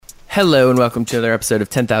Hello and welcome to another episode of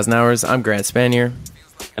 10,000 Hours. I'm Grant Spanier.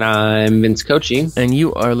 And I'm Vince Kochi. And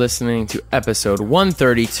you are listening to episode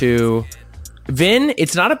 132. Vin,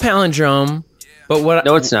 it's not a palindrome, but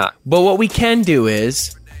No, it's not. But what we can do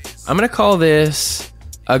is, I'm going to call this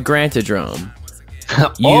a Grantodrome.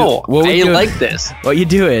 I like this. What you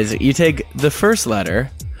do is, you take the first letter,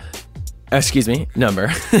 number.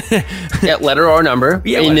 Yeah, letter or number.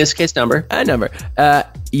 Yeah, in this case, number. A number.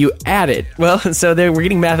 You add it. Well, so we're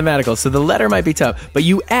getting mathematical. So the letter might be tough, but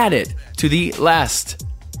you add it to the last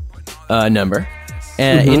number.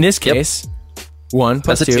 And in this case, 1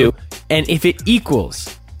 plus That's a 2. two. And if it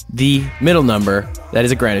equals the middle number, that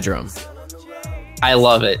is a Grantodrome. I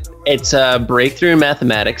love it. It's a breakthrough in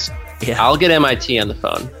mathematics. Yeah. I'll get MIT on the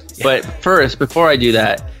phone. Yeah. But first, before I do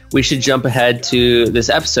that, we should jump ahead to this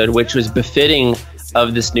episode, which was befitting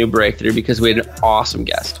of this new breakthrough because we had an awesome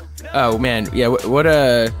guest. Oh man, yeah. What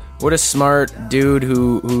a smart dude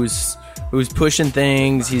who's pushing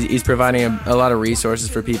things. He's providing a lot of resources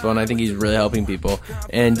for people, and I think he's really helping people.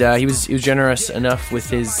 And he was generous enough with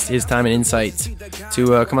his time and insights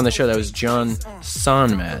to come on the show. That was John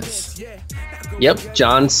Sonmez. Yep,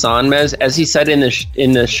 John Sonmez. As he said in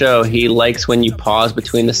the show, he likes when you pause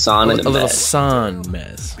between the son and the a little med.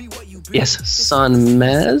 Sonmez. Yes,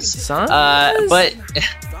 Sonmez. Sonmez? But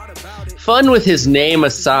fun with his name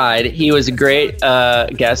aside, he was a great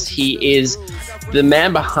guest. He is the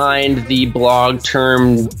man behind the blog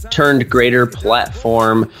turned greater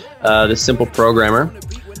platform, The Simple Programmer,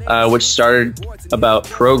 which started about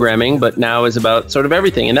programming, but now is about sort of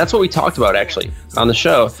everything. And that's what we talked about, actually, on the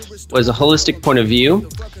show, was a holistic point of view,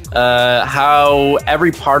 how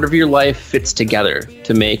every part of your life fits together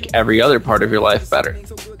to make every other part of your life better.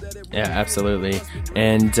 Yeah, absolutely.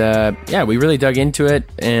 And we really dug into it,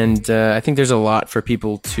 and I think there's a lot for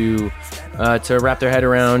people to wrap their head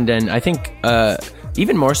around, and I think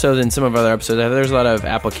even more so than some of our other episodes, there's a lot of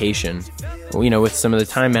application, with some of the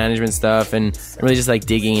time management stuff, and really just like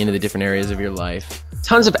digging into the different areas of your life.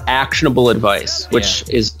 Tons of actionable advice, which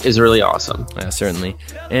is really awesome. Yeah, certainly.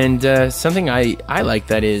 And something I like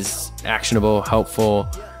that is actionable, helpful.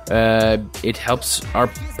 It helps our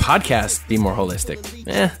podcast be more holistic.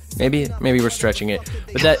 Maybe we're stretching it,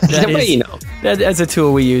 but that's a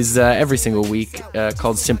tool we use every single week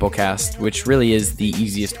called Simplecast, which really is the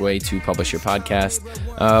easiest way to publish your podcast.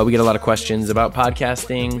 We get a lot of questions about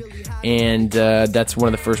podcasting, and that's one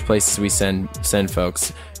of the first places we send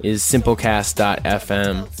folks is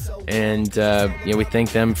simplecast.fm, and we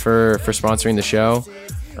thank them for sponsoring the show.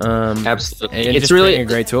 Absolutely, and it's really a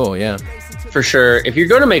great tool. Yeah. For sure. If you're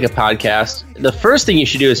going to make a podcast, the first thing you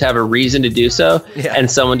should do is have a reason to do so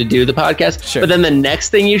and someone to do the podcast. Sure. But then the next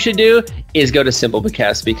thing you should do is go to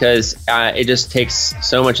Simplecast because it just takes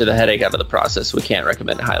so much of the headache out of the process. We can't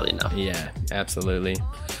recommend it highly enough. Yeah, absolutely.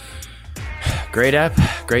 Great app,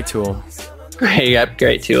 great tool. Great app,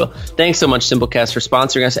 great tool. Thanks so much, Simplecast, for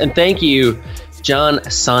sponsoring us. And thank you, John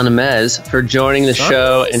Sonmez, for joining the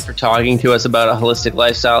show and for talking to us about a holistic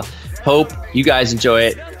lifestyle. Hope you guys enjoy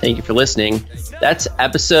it. Thank you for listening. That's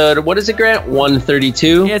episode, what is it, Grant?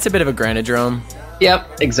 132? Yeah, it's a bit of a Grantodrome.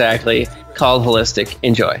 Yep, exactly. Called Holistic.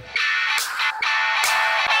 Enjoy.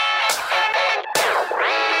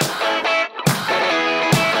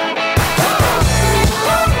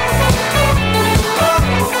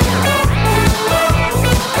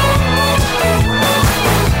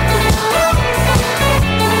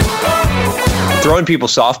 Throwing people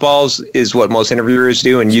softballs is what most interviewers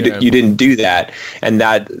do, and you didn't do that, and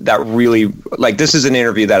that really, like, this is an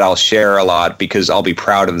interview that I'll share a lot because I'll be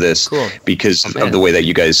proud of this because of the way that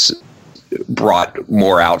you guys brought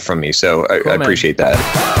more out from me. So I appreciate that.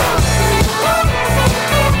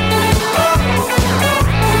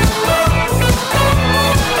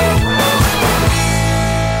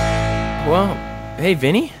 Well, hey,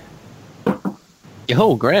 Vinny.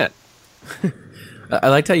 Yo, Grant. I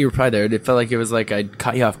liked how you replied there. It felt like it was like I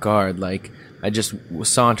caught you off guard. Like I just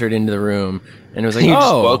sauntered into the room and it was like, you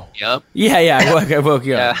just woke me up. Yeah, I woke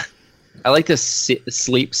you up. I like to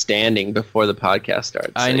sleep standing before the podcast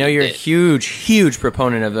starts. I know you're a huge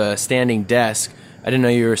proponent of a standing desk. I didn't know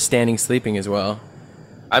you were standing sleeping as well.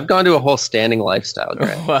 I've gone to a whole standing lifestyle,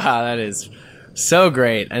 Grant. Wow, that is so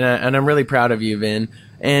great. And I'm really proud of you, Vin.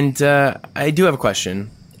 And I do have a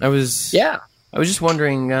question. I was just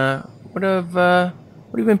wondering, what have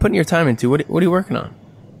you been putting your time into? What are you working on?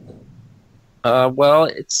 Well,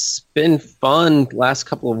 it's been fun last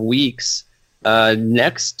couple of weeks.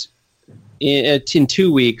 Next, in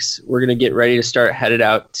 2 weeks, we're going to get ready to start headed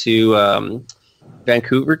out to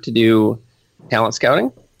Vancouver to do talent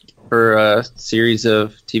scouting for a series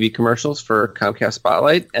of TV commercials for Comcast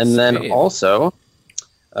Spotlight. And then also,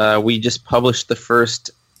 we just published the first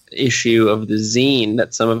issue of the zine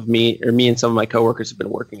that me and some of my coworkers have been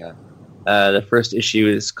working on. The first issue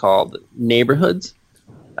is called Neighborhoods.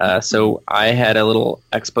 So I had a little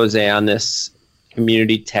expose on this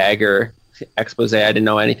community tagger expose. I didn't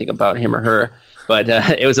know anything about him or her, but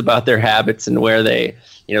it was about their habits and where they,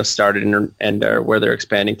 started and where they're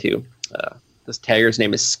expanding to. This tagger's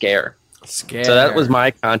name is Scare. Scare. So that was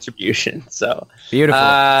my contribution. So beautiful.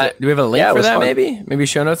 Do we have a link for that? Fun. Maybe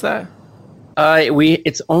show notes that.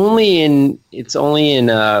 It's only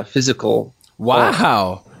in physical.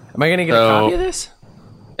 Wow. Am I gonna get a copy of this?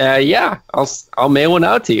 Yeah, I'll mail one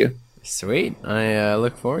out to you. Sweet. I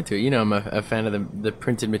look forward to it. I'm a fan of the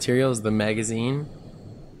printed materials, the magazine.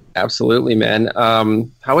 Absolutely, man. How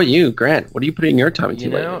about you, Grant? What are you putting your time into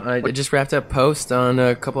lately? I just wrapped up post on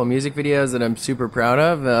a couple of music videos that I'm super proud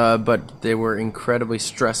of, but they were incredibly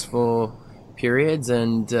stressful periods,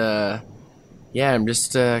 and I'm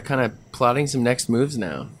just kind of plotting some next moves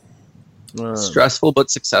now. Stressful but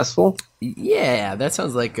successful? Yeah, that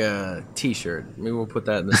sounds like a t-shirt. Maybe we'll put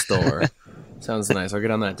that in the store. Sounds nice. I'll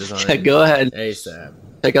get on that design. Yeah, go ahead. ASAP.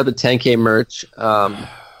 Check out the 10K merch.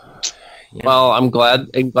 Yeah. Well, I'm glad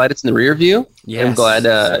it's in the rear view. Yes, I'm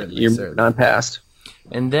glad you're not past.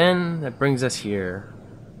 And then that brings us here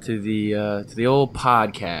to the old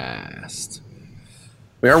podcast.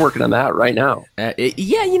 We are working on that right now.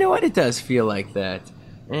 Yeah, you know what? It does feel like that.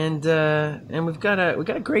 And we've got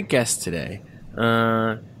a great guest today.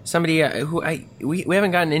 Somebody who we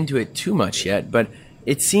haven't gotten into it too much yet, but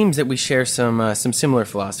it seems that we share some similar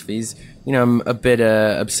philosophies. I'm a bit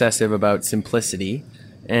obsessive about simplicity,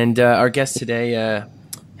 and our guest today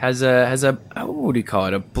has a what do you call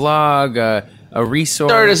it? A blog, a resource.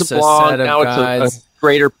 Started as a blog, set of now guides. It's a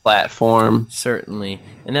greater platform. Certainly,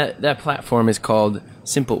 and that platform is called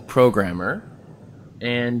Simple Programmer,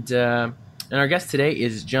 and our guest today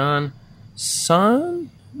is John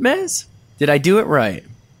Sonmez. Did I do it right?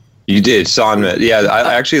 You did, Sonmez. Yeah,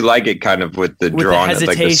 I actually like it kind of with the drawn, like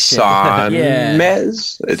the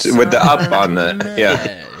Sonmez. It's with the up on the,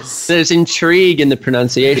 yeah. There's intrigue in the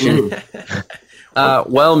pronunciation.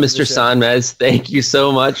 Well, Mr. Sonmez, thank you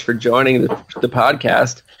so much for joining the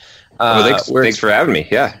podcast. Thanks for having me.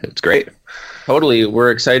 Yeah, it's great. Totally.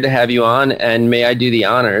 We're excited to have you on, and may I do the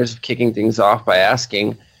honors of kicking things off by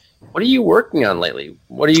asking, what are you working on lately?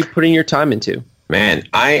 What are you putting your time into? Man,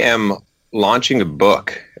 I am launching a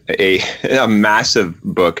book, a massive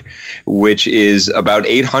book, which is about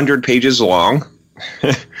 800 pages long,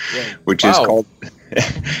 which is called,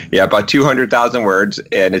 about 200,000 words,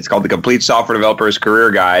 and it's called The Complete Software Developer's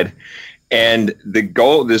Career Guide. And the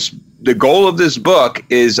goal of this book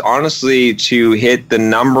is honestly to hit the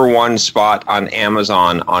 #1 spot on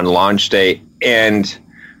Amazon on launch day, and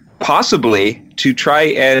possibly to try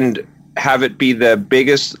and have it be the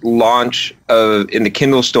biggest launch in the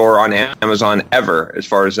Kindle store on Amazon ever, as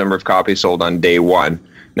far as number of copies sold on day one.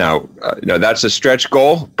 Now, that's a stretch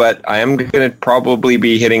goal, but I am going to probably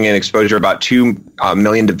be hitting an exposure about 2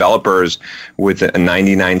 million developers with a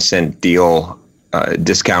 99-cent deal,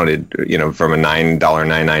 discounted, from a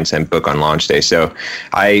 $9.99 book on launch day. So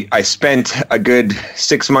I spent a good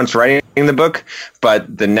 6 months writing the book,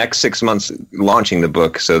 but the next 6 months launching the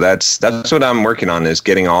book. So that's what I'm working on, is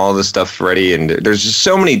getting all the stuff ready. And there's just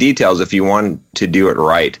so many details if you want to do it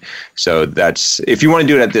right. So if you want to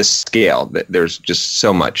do it at this scale, there's just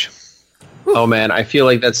so much. Oh man, I feel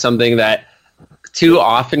like that's something that too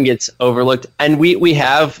often gets overlooked. And we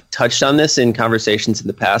have touched on this in conversations in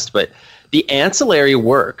the past, but the ancillary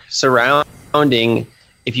work surrounding,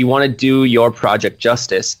 if you want to do your project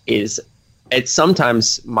justice, it's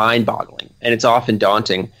sometimes mind-boggling, and it's often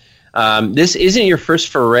daunting. This isn't your first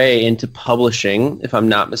foray into publishing, if I'm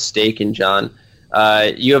not mistaken, John.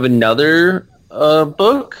 You have another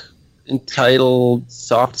book entitled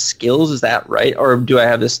Soft Skills, is that right? Or do I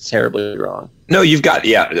have this terribly wrong? No, you've got,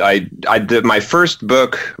 I did my first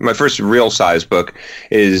book, my first real size book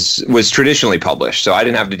was traditionally published. So I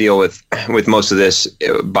didn't have to deal with most of this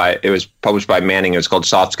it was published by Manning. It was called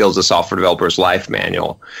Soft Skills, the Software Developer's Life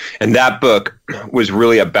Manual. And that book was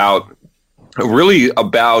really about,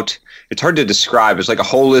 it's hard to describe. It's like a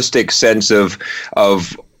holistic sense of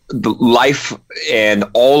the life and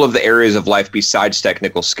all of the areas of life besides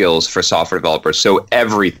technical skills for software developers. So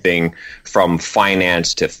everything from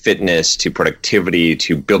finance to fitness to productivity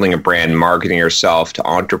to building a brand, marketing yourself to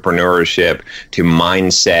entrepreneurship to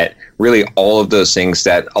mindset, really all of those things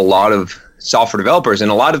that a lot of software developers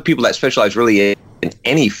and a lot of people that specialize really in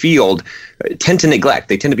any field tend to neglect.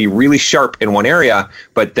 They tend to be really sharp in one area,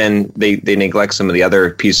 but then they neglect some of the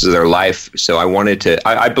other pieces of their life. So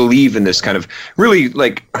I believe in this kind of really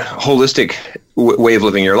like holistic way of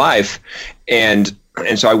living your life, and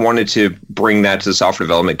so I wanted to bring that to the software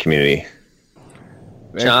development community.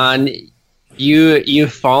 John,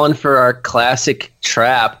 you've fallen for our classic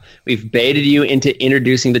trap. We've baited you into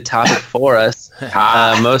introducing the topic for us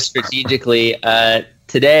most strategically.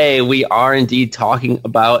 Today, we are indeed talking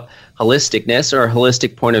about holisticness, or a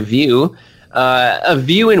holistic point of view, a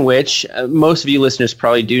view in which most of you listeners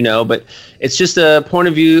probably do know, but it's just a point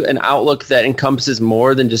of view, an outlook that encompasses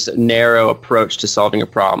more than just a narrow approach to solving a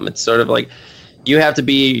problem. It's sort of like you have to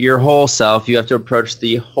be your whole self. You have to approach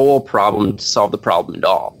the whole problem to solve the problem at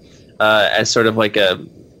all, as sort of like a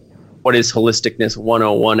what is holisticness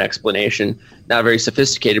 101 explanation. Not very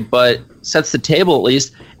sophisticated, but sets the table at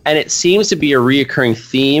least. And it seems to be a reoccurring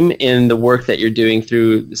theme in the work that you're doing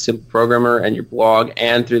through The Simple Programmer and your blog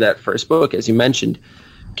and through that first book, as you mentioned.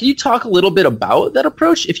 Can you talk a little bit about that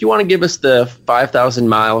approach? If you want to give us the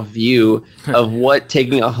 5,000-mile view of what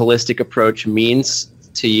taking a holistic approach means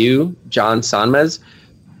to you, John Sonmez.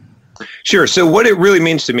 Sure. So what it really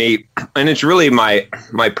means to me, and it's really my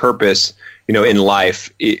purpose, in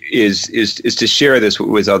life, is to share this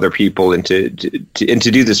with other people and to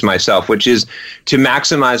do this myself, which is to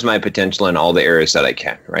maximize my potential in all the areas that I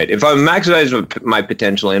can. Right? If I maximize my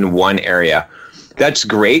potential in one area, that's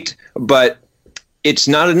great, but it's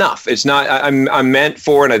not enough. It's not. I'm meant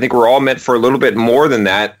for, and I think we're all meant for a little bit more than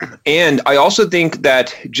that. And I also think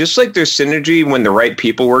that just like there's synergy when the right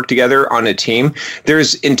people work together on a team,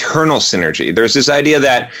 there's internal synergy. There's this idea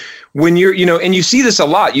that when you're, and you see this a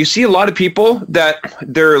lot, you see a lot of people that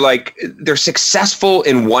they're successful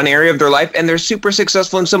in one area of their life and they're super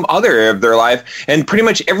successful in some other area of their life and pretty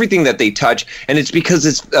much everything that they touch. And it's because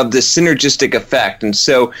it's of the synergistic effect. And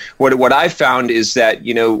so what I found is that,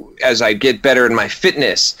 as I get better in my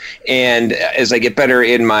fitness and as I get better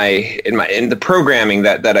in the programming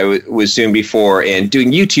that I was doing before and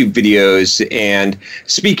doing YouTube videos and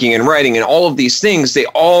speaking and writing and all of these things, they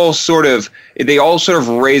all sort of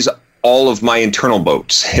raise all of my internal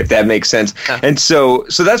boats, if that makes sense. And so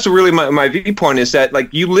that's really my viewpoint, is that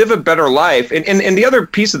like you live a better life. And the other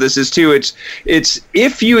piece of this is too, it's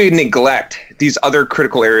if you neglect these other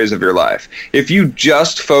critical areas of your life, if you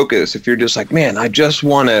just focus, if you're just like, man, I just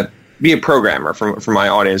want to be a programmer for my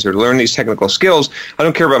audience or learn these technical skills. I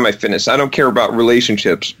don't care about my fitness. I don't care about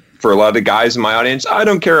relationships for a lot of the guys in my audience. I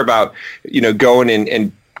don't care about, going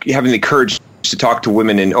and having the courage to talk to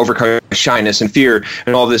women and overcome shyness and fear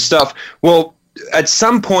and all this stuff. Well, at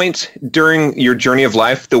some point during your journey of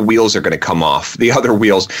life, the wheels are going to come off, the other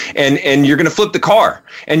wheels, and you're going to flip the car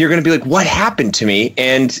and you're going to be like, what happened to me?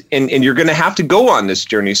 And you're going to have to go on this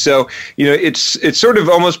journey. So, it's sort of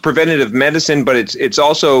almost preventative medicine, but it's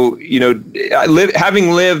also,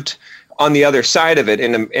 having lived on the other side of it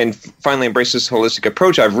and finally embrace this holistic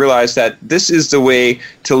approach, I've realized that this is the way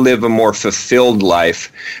to live a more fulfilled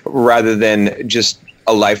life rather than just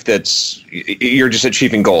a life that's you're just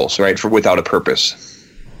achieving goals, right, without a purpose.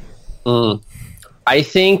 I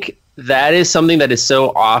think that is something that is so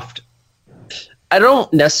oft, I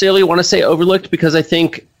don't necessarily want to say overlooked, because I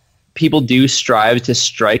think people do strive to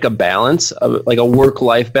strike a balance, like a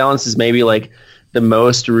work-life balance is maybe like the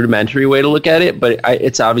most rudimentary way to look at it, but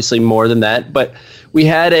it's obviously more than that. But we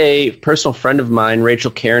had a personal friend of mine,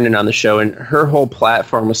 Rachel Kiernan, on the show, and her whole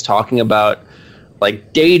platform was talking about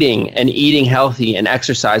like dating and eating healthy and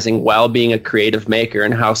exercising while being a creative maker,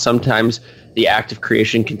 and how sometimes the act of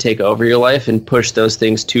creation can take over your life and push those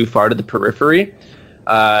things too far to the periphery.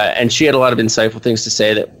 And she had a lot of insightful things to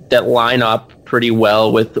say that line up pretty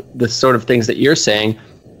well with the sort of things that you're saying.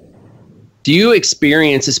 Do you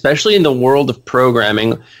experience, especially in the world of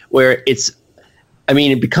programming, where it's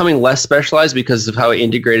becoming less specialized because of how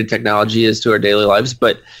integrated technology is to our daily lives,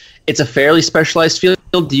 but it's a fairly specialized field?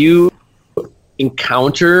 Do you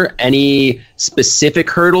encounter any specific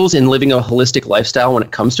hurdles in living a holistic lifestyle when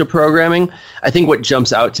it comes to programming? I think what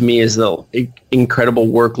jumps out to me is the incredible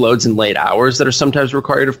workloads and late hours that are sometimes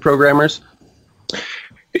required of programmers.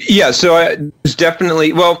 Yeah, so it's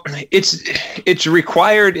definitely, it's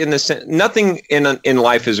required in the sense, nothing in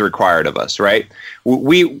life is required of us, right?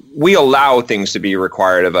 We allow things to be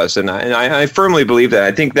required of us, and I firmly believe that.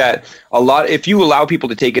 I think that if you allow people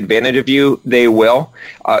to take advantage of you, they will.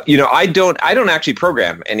 I don't actually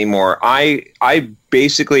program anymore. I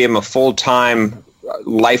basically am a full-time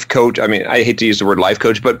life coach. I mean, I hate to use the word life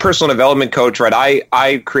coach, but personal development coach, right?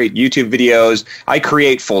 I create YouTube videos. I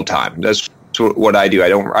create full-time. That's what I do. I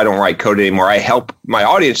don't write code anymore. I help my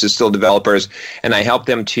audience is still developers, and I help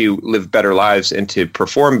them to live better lives and to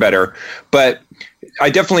perform better. But I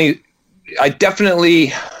definitely, I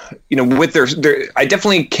definitely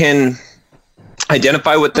can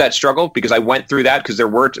identify with that struggle because I went through that, because there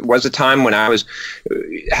was a time when I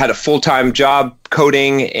had a full-time job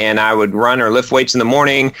coding, and I would run or lift weights in the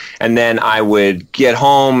morning, and then I would get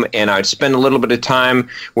home and I'd spend a little bit of time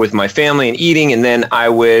with my family and eating, and then I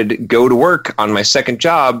would go to work on my second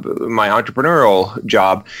job, my entrepreneurial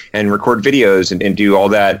job, and record videos and do all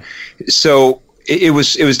that. So it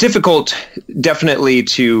was difficult, definitely,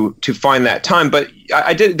 to find that time. But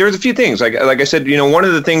I did. There's a few things, like I said, one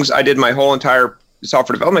of the things I did my whole entire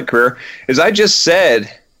software development career is I just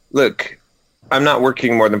said, look, I'm not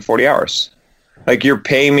working more than 40 hours. Like, you're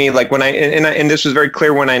paying me, like, when and this was very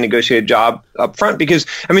clear when I negotiated a job up front, because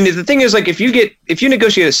I mean, the thing is, like, if you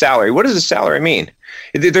negotiate a salary, what does a salary mean?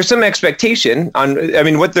 There's some expectation on, I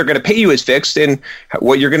mean, what they're going to pay you is fixed, and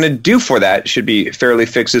what you're going to do for that should be fairly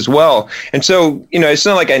fixed as well. And so, it's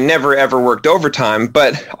not like I never ever worked overtime,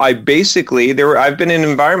 but I've been in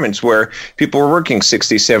environments where people were working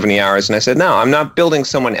 60, 70 hours, and I said, no, I'm not building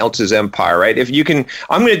someone else's empire, right? I'm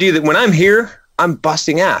going to do that. When I'm here, I'm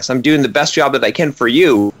busting ass. I'm doing the best job that I can for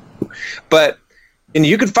you, but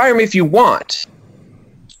you can fire me if you want.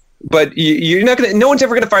 But you're not no one's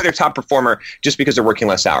ever going to fire their top performer just because they're working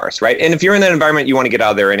less hours, right? And if you're in that environment, you want to get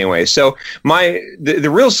out of there anyway. So the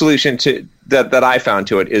real solution to that I found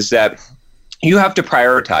to it is that you have to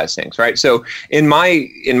prioritize things, right? So in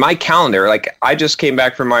my calendar, like, I just came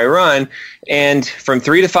back from my run, and from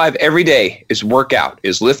 3 to 5 every day is workout,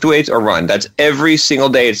 is lift weights or run. That's every single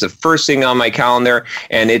day. It's the first thing on my calendar,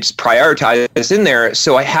 and it's prioritized in there,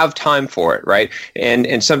 so I have time for it, right?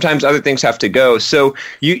 And sometimes other things have to go. So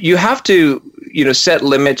you have to set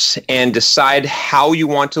limits and decide how you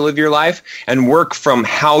want to live your life, and work from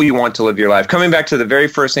how you want to live your life. Coming back to the very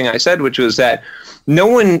first thing I said, which was that no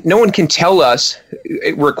one can tell us,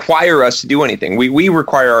 require us to do anything. We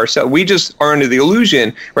require ourselves. We just are under the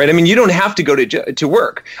illusion, right? I mean, you don't have to go to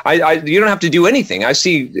work. You don't have to do anything. I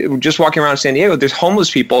see, just walking around San Diego, there's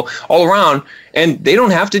homeless people all around, and they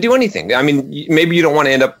don't have to do anything. I mean, maybe you don't want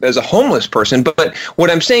to end up as a homeless person, but what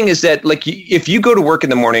I'm saying is that, like, if you go to work in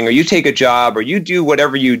the morning, or you take a job, or you do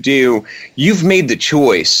whatever you do, you've made the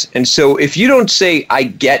choice. And so if you don't say, I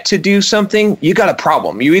get to do something, you got a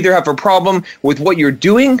problem. You either have a problem with what you're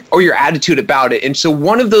doing or your attitude about it. And so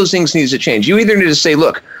one of those things needs to change. You either need to say,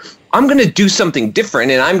 look, I'm going to do something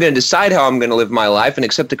different, and I'm going to decide how I'm going to live my life and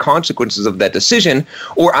accept the consequences of that decision,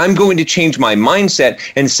 or I'm going to change my mindset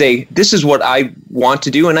and say, this is what I want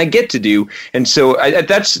to do and I get to do. And so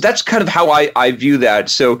that's kind of how I view that.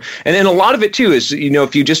 So, and then a lot of it too is,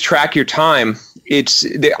 if you just track your time,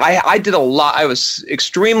 I did a lot. I was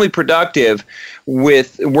extremely productive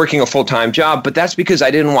with working a full-time job, but that's because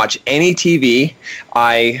I didn't watch any TV.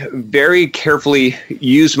 I very carefully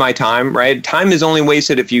used my time, right? Time is only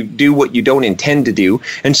wasted if you do what you don't intend to do.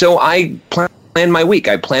 And so I planned my week.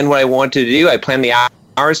 I planned what I wanted to do. I planned the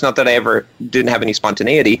hours. Not that I ever didn't have any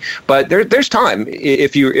spontaneity, but there's time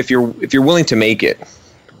if you're willing to make it.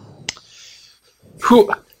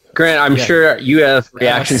 Whew. Grant, I'm sure you have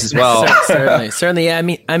reactions as well. Certainly. Yeah,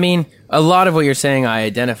 I mean, a lot of what you're saying I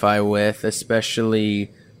identify with,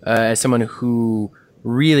 especially as someone who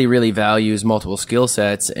really, really values multiple skill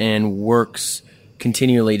sets and works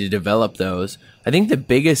continually to develop those. I think the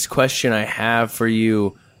biggest question I have for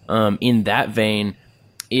you in that vein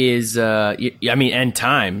is, and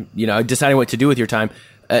time. Deciding what to do with your time.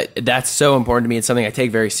 That's so important to me. It's something I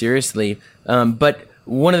take very seriously. But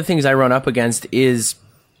one of the things I run up against is,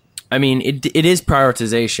 it is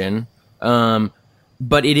prioritization,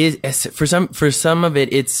 but it is for some of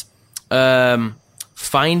it, it's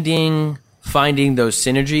finding those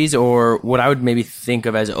synergies, or what I would maybe think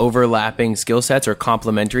of as overlapping skill sets or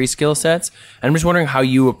complementary skill sets. And I'm just wondering how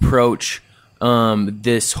you approach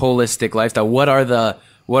this holistic lifestyle. What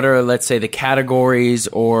are let's say the categories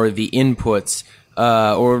or the inputs?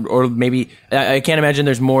 Or maybe I can't imagine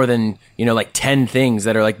there's more than like 10 things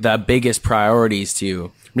that are like the biggest priorities to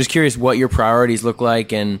you. I'm just curious what your priorities look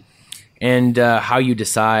like and how you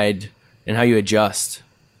decide and how you adjust.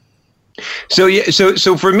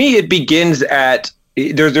 So for me, it begins at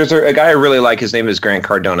there's a guy I really like. His name is Grant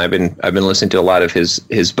Cardone. I've been listening to a lot of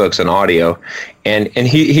his books on audio, and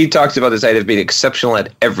he talks about this idea of being exceptional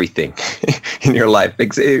at everything in your life.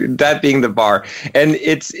 That being the bar, and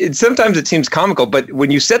it's sometimes it seems comical, but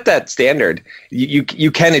when you set that standard, you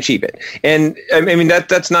can achieve it. And I mean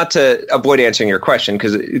that's not to avoid answering your question,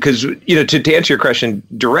 because to answer your question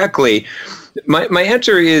directly, my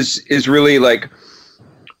answer is really like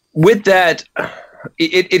with that.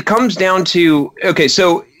 It comes down to, okay,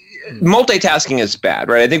 so multitasking is bad,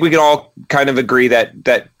 right? I think we can all kind of agree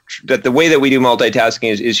that the way that we do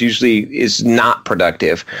multitasking is usually not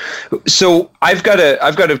productive. So I've got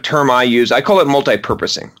a term I use. I call it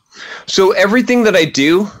multi-purposing. So everything that I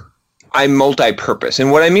do, I multi-purpose.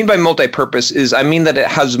 And what I mean by multi-purpose is I mean that it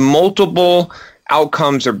has multiple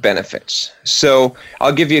outcomes or benefits. So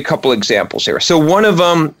I'll give you a couple examples here. So one of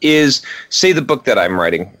them is, say, the book that I'm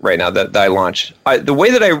writing right now that I launched. The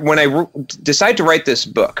way that when I decide to write this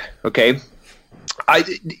book, okay,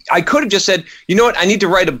 I could have just said, you know what, I need to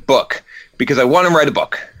write a book because I want to write a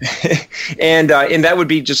book. and that would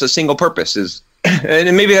be just a single purpose,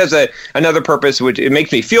 and maybe it has another purpose, which it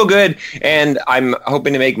makes me feel good, and I'm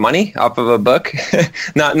hoping to make money off of a book.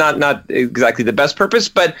 not exactly the best purpose,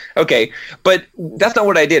 but okay. But that's not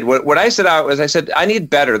what I did. What I set out was I said I need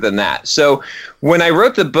better than that. So when I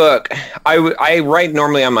wrote the book, I write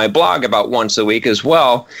normally on my blog about once a week as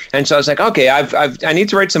well, and so I was like, okay, I need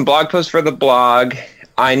to write some blog posts for the blog.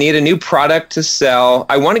 I need a new product to sell.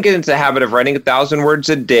 I want to get into the habit of writing 1,000 words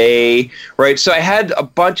a day, right? So I had a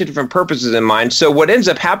bunch of different purposes in mind. So what ends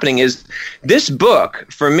up happening is this book,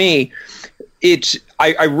 for me,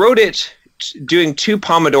 I wrote it doing 2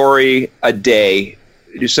 Pomodori a day.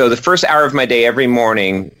 So the first hour of my day every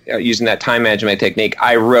morning, using that time management technique,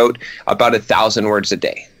 I wrote about 1,000 words a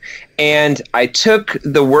day. And I took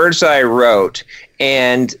the words that I wrote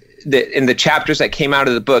and in the chapters that came out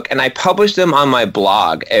of the book, and I published them on my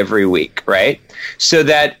blog every week, right? So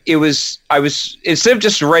that I was instead of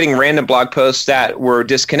just writing random blog posts that were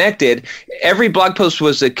disconnected, every blog post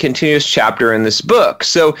was a continuous chapter in this book.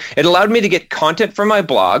 So it allowed me to get content from my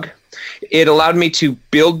blog. It allowed me to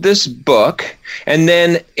build this book, and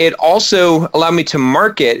then it also allowed me to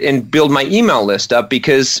market and build my email list up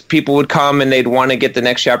because people would come and they'd want to get the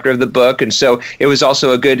next chapter of the book, and so it was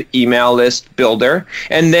also a good email list builder.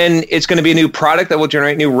 And then it's going to be a new product that will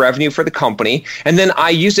generate new revenue for the company, and then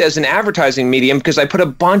I use it as an advertising medium because I put a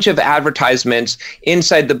bunch of advertisements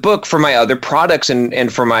inside the book for my other products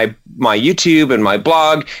and for my YouTube and my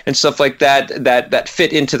blog and stuff like that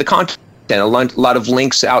fit into the content. And a lot of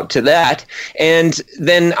links out to that, and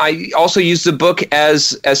then I also use the book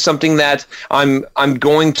as something that I'm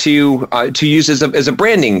going to use as a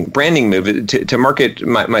branding move to market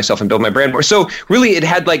myself and build my brand more. So really, it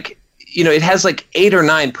had it has 8 or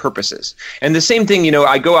 9 purposes. And the same thing,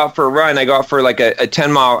 I go out for a run. I go out for like a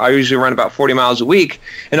 10-mile. I usually run about 40 miles a week,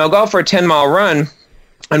 and I'll go out for a 10-mile run.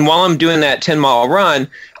 And while I'm doing that 10-mile run,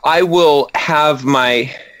 I will have my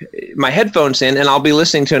headphones in, and I'll be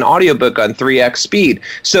listening to an audiobook on 3x speed.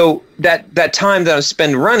 So that time that I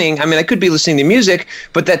spend running, I mean, I could be listening to music,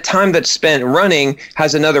 but that time that's spent running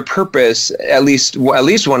has another purpose, at least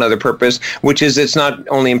one other purpose, which is it's not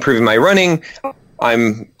only improving my running,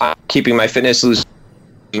 I'm keeping my fitness, losing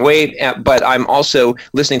weight, but I'm also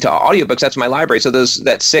listening to audiobooks. That's my library. So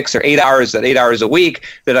that 6 or 8 hours, that 8 hours a week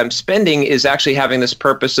that I'm spending is actually having this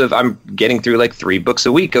purpose of I'm getting through like 3 books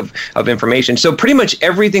a week of information. So pretty much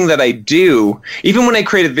everything that I do, even when I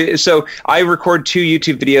create a video, so I record 2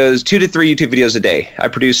 to 3 YouTube videos a day. I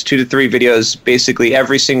produce 2 to 3 videos basically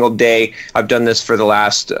every single day. I've done this for the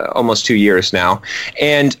last almost 2 years now.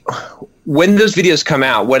 And when those videos come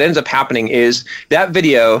out, what ends up happening is that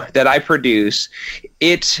video that I produce,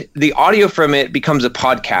 the audio from it becomes a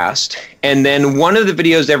podcast, and then one of the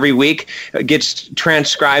videos every week gets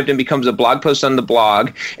transcribed and becomes a blog post on the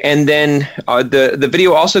blog, and then the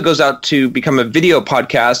video also goes out to become a video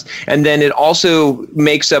podcast, and then it also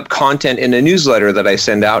makes up content in a newsletter that I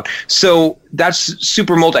send out. So that's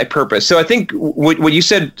super multi-purpose. So I think what you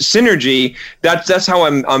said, synergy, that's how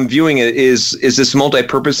I'm viewing it, is this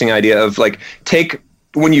multi-purposing idea of like,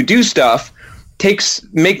 when you do stuff,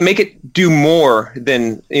 make it do more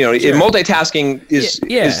than, sure. Multitasking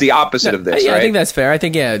is the opposite of this, right? I think that's fair. I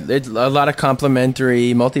think, it's a lot of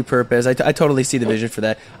complementary, multi-purpose. I totally see the vision for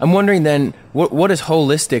that. I'm wondering then, what does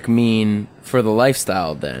holistic mean for the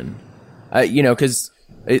lifestyle then? Because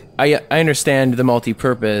I understand the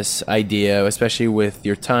multi-purpose idea, especially with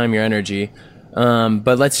your time, your energy.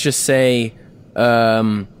 But let's just say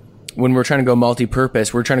when we're trying to go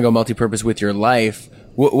multi-purpose, with your life.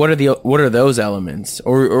 What are those elements?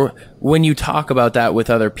 Or when you talk about that with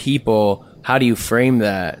other people, how do you frame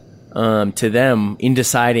that to them in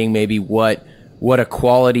deciding maybe what a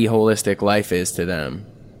quality holistic life is to them?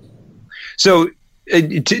 So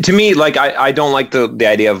to me, like I don't like the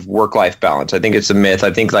idea of work-life balance. I think it's a myth.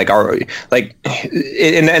 I think and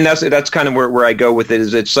that's kind of where I go with it.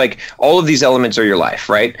 Is it's like all of these elements are your life,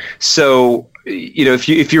 right? So if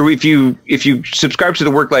you subscribe to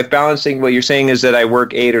the work-life balance thing, what you're saying is that I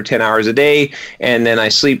work 8 or 10 hours a day, and then I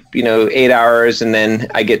sleep 8 hours, and then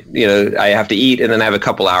I get I have to eat, and then I have a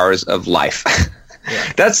couple hours of life.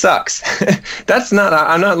 That sucks. That's not,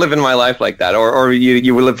 I'm not living my life like that. Or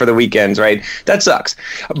you would live for the weekends, right? That sucks.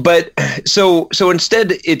 But so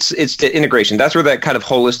instead it's the integration. That's where that kind of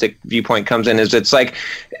holistic viewpoint comes in, is it's like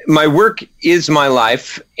my work is my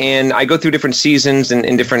life, and I go through different seasons and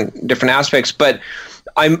in different aspects, but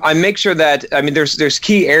I make sure that, I mean, there's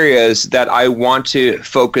key areas that I want to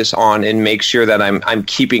focus on and make sure that I'm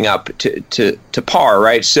keeping up to par,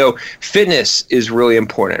 right? So fitness is really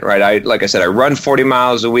important, right? Like I said, I run 40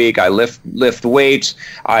 miles a week. I lift weights.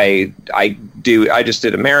 I just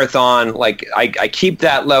did a marathon. Like I keep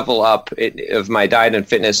that level up of my diet and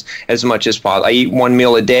fitness as much as possible. I eat one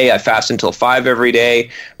meal a day. I fast until 5 every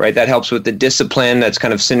day, right? That helps with the discipline. That's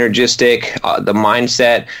kind of synergistic. The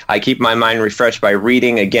mindset. I keep my mind refreshed by reading.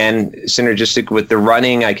 Again, synergistic with the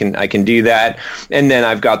running. I can do that. And then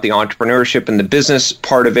I've got the entrepreneurship and the business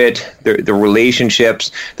part of it, the relationships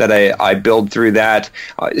that I build through that.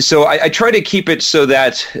 So I try to keep it so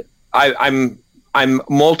that I'm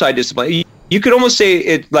multidisciplinary. You could almost say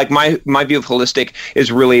it like my view of holistic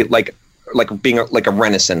is really like being like a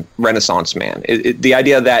renaissance man. The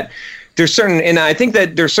idea that there's and I think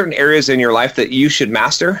that there's certain areas in your life that you should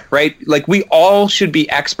master, right? Like we all should be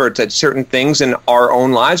experts at certain things in our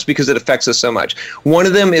own lives because it affects us so much. One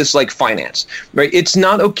of them is like finance, right? It's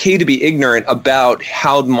not okay to be ignorant about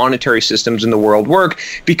how monetary systems in the world work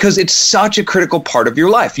because it's such a critical part of your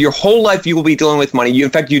life. Your whole life you will be dealing with money. In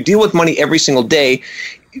fact, you deal with money every single day.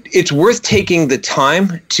 It's worth taking the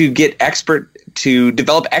time to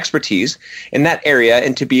develop expertise in that area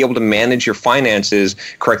and to be able to manage your finances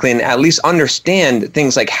correctly and at least understand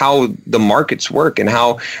things like how the markets work and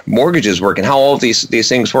how mortgages work and how all of these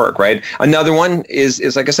things work, right? Another one is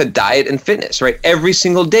like I said, diet and fitness, right? Every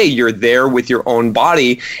single day you're there with your own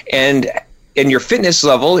body, and your fitness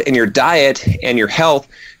level and your diet and your health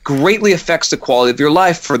greatly affects the quality of your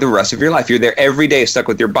life for the rest of your life. You're there every day stuck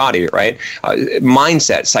with your body, right?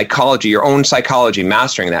 Mindset, psychology, your own psychology,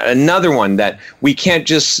 mastering that. Another one that we can't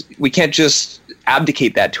just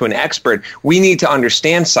abdicate that to an expert. We need to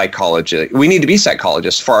understand psychology. We need to be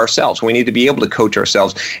psychologists for ourselves. We need to be able to coach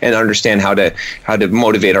ourselves and understand how to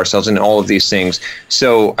motivate ourselves in all of these things.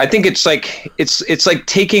 So I think it's like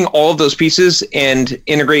taking all of those pieces and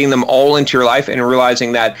integrating them all into your life and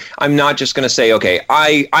realizing that I'm not just going to say, okay,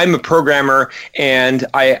 I'm a programmer and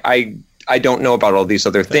I don't know about all these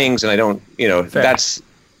other things, and I don't, that's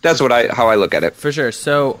how I look at it. For sure.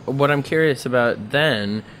 So what I'm curious about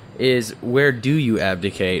then is, where do you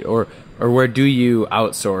abdicate or where do you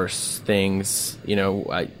outsource things,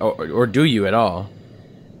 or do you at all?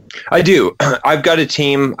 I do. I've got a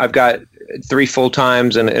team. I've got 3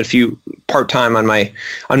 full-times and a few part-time on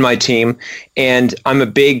my team, and I'm a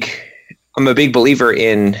big believer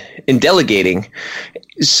in delegating.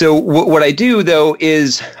 So what I do though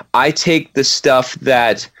is I take the stuff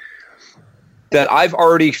that I've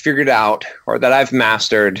already figured out or that I've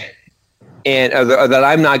mastered and or that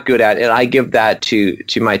I'm not good at, and I give that to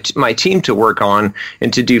my team to work on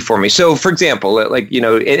and to do for me. So, for example,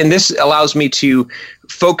 and this allows me to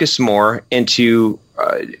focus more and to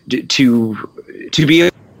be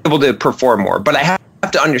able to perform more. But I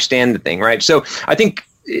have to understand the thing, right? So, I think,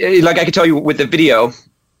 like I could tell you with the video,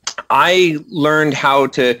 I learned how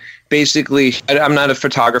to basically, I'm not a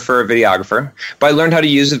photographer or videographer, but I learned how to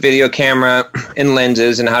use a video camera and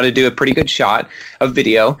lenses and how to do a pretty good shot of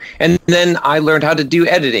video. And then I learned how to do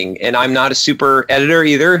editing, and I'm not a super editor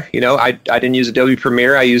either. I didn't use Adobe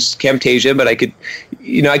Premiere. I used Camtasia, but I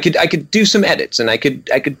could do some edits, and I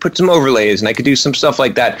could put some overlays, and I could do some stuff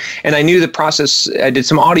like that. And I knew the process. I did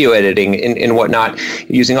some audio editing and whatnot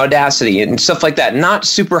using Audacity and stuff like that. Not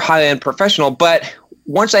super high-end professional, but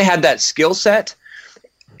once I had that skill set,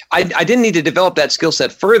 I didn't need to develop that skill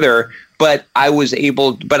set further, but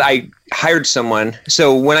I hired someone.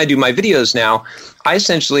 So when I do my videos now, I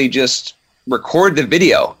essentially just record the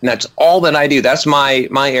video, and that's all that I do. That's my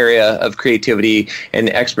area of creativity and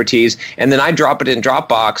expertise. And then I drop it in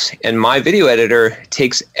Dropbox, and my video editor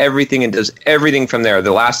takes everything and does everything from there.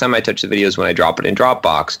 The last time I touch the video is when I drop it in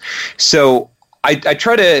Dropbox. So I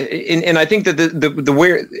try to, and I think that the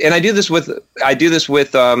where, and I do this with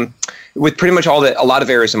pretty much a lot of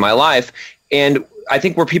areas in my life. And I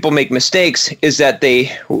think where people make mistakes is that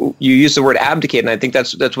you use the word abdicate, and I think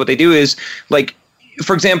that's what they do is, like,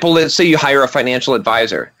 for example, let's say you hire a financial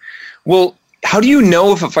advisor. Well, how do you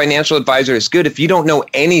know if a financial advisor is good if you don't know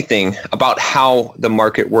anything about how the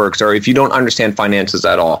market works, or if you don't understand finances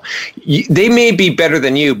at all? They may be better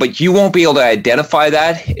than you, but you won't be able to identify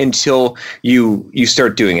that until you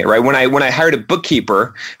start doing it, right? When I hired a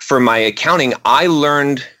bookkeeper for my accounting, I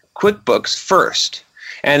learned QuickBooks first.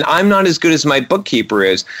 And I'm not as good as my bookkeeper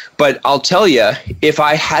is. But I'll tell you, if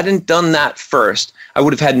I hadn't done that first, I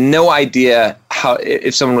would have had no idea how,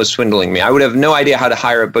 if someone was swindling me. I would have no idea how to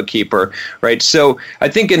hire a bookkeeper, right? So I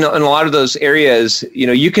think in a lot of those areas,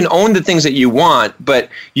 you can own the things that you want, but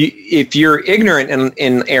if you're ignorant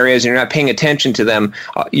in areas and you're not paying attention to them,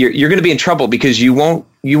 you're going to be in trouble, because you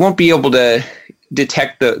won't be able to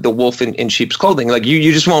detect the wolf in sheep's clothing. Like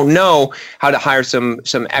you just won't know how to hire some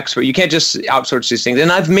expert. You can't just outsource these things.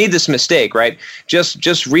 And I've made this mistake, right?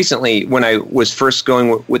 Just recently, when I was first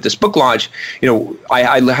going with this book launch,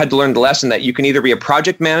 I had to learn the lesson that you can either be a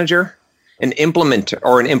project manager, an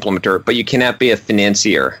implementer, but you cannot be a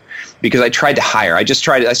financier. Because I tried to hire. I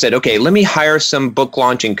said, okay, let me hire some book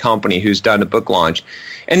launching company who's done a book launch.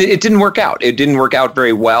 And it didn't work out. It didn't work out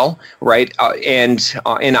very well, right? And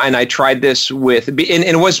I tried this with, and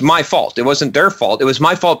it was my fault. It wasn't their fault. It was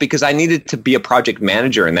my fault because I needed to be a project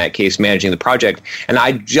manager in that case, managing the project. And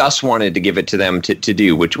I just wanted to give it to them to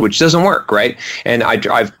do, which doesn't work, right? And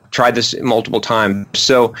I've tried this multiple times.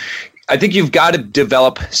 So I think you've got to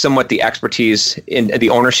develop somewhat the expertise in the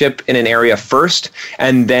ownership in an area first,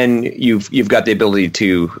 and then you've got the ability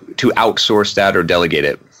to outsource that or delegate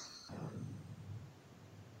it.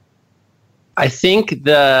 I think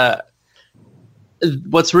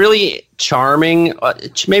what's really charming,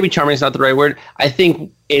 maybe charming is not the right word. I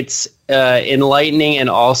think it's enlightening and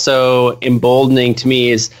also emboldening to me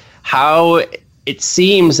is how it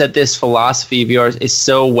seems that this philosophy of yours is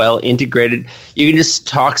so well integrated. You can just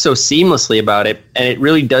talk so seamlessly about it, and it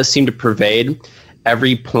really does seem to pervade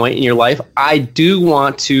every point in your life. I do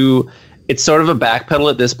want to, it's sort of a backpedal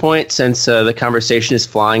at this point, since the conversation is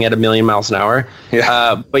flying at 1,000,000 miles an hour.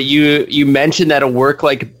 Yeah. But you mentioned that a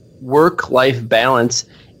work-life balance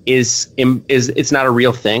is it's not a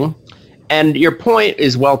real thing. And your point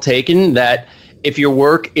is well taken, that if your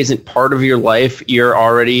work isn't part of your life, you're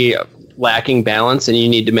already lacking balance and you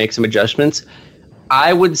need to make some adjustments.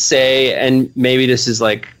 I would say, and maybe this is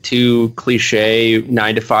like too cliche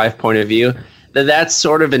 9-to-5 point of view, that's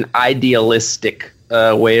sort of an idealistic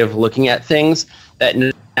way of looking at things, that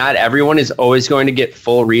not everyone is always going to get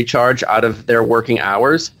full recharge out of their working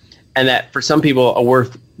hours, and that for some people a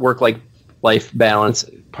work-life balance,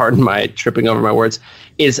 pardon my tripping over my words,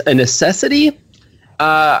 is a necessity.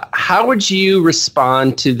 How would you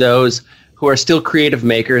respond to those who are still creative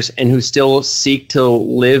makers and who still seek to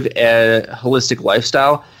live a holistic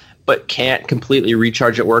lifestyle, but can't completely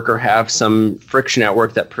recharge at work or have some friction at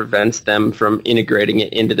work that prevents them from integrating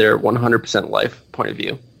it into their 100% life point of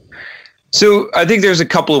view? So I think there's a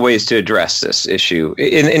couple of ways to address this issue,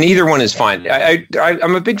 and either one is fine.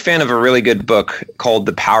 I'm a big fan of a really good book called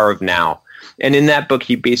The Power of Now. And in that book,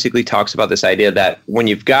 he basically talks about this idea that when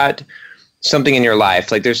you've got something in your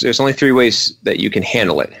life, like there's only 3 ways that you can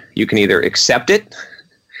handle it. You can either accept it,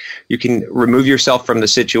 you can remove yourself from the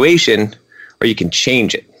situation, or you can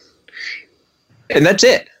change it. And that's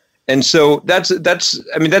it. And so that's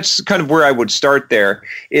kind of where I would start there,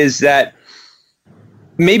 is that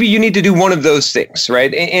maybe you need to do one of those things,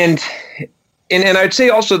 right? And I'd say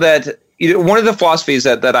also that one of the philosophies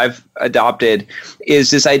that I've adopted is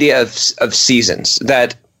this idea of seasons,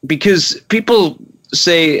 that because people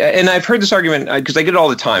say, and I've heard this argument because I get it all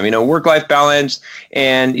the time, work-life balance,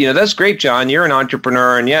 and that's great, John, you're an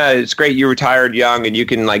entrepreneur, and yeah, it's great you retired young and you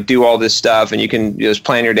can do all this stuff and you can just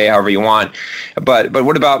plan your day however you want, but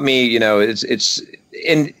what about me? It's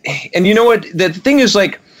and you know what, the thing is,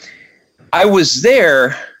 I was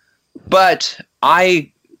there, but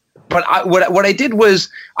what I did was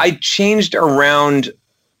I changed around.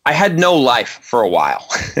 I had no life for a while,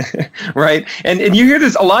 right? And you hear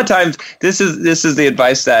this a lot of times. This is the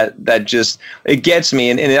advice that just, it gets me,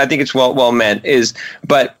 and I think it's well meant.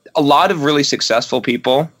 But a lot of really successful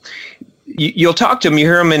people, you'll talk to them, you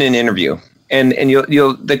hear them in an interview, and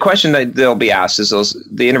you'll the question that they'll be asked is,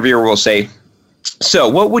 the interviewer will say, "So,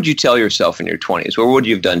 what would you tell yourself in your 20s? What would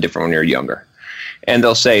you have done different when you were younger?" And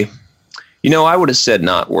they'll say, "I would have said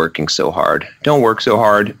not working so hard. Don't work so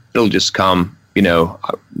hard. It'll just come.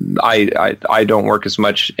 I don't work as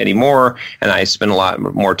much anymore, and I spend a lot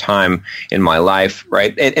more time in my life,"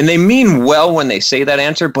 right? And they mean well when they say that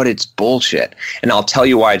answer, but it's bullshit. And I'll tell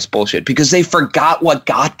you why it's bullshit. Because they forgot what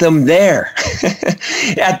got them there.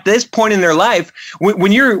 At this point in their life,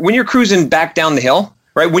 when you're cruising back down the hill,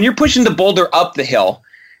 right? When you're pushing the boulder up the hill,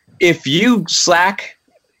 if you slack,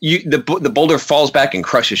 the boulder falls back and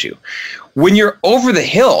crushes you. When you're over the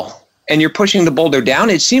hill and you're pushing the boulder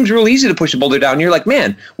down, it seems real easy to push the boulder down. You're like,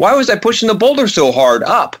 man, why was I pushing the boulder so hard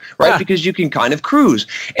up? Right? Because you can kind of cruise.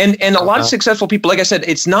 And a lot of successful people, like I said,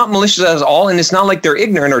 it's not malicious at all, and it's not like they're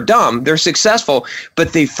ignorant or dumb. They're successful,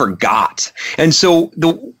 but they forgot. And so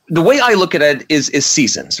the way I look at it is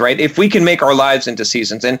seasons, right? If we can make our lives into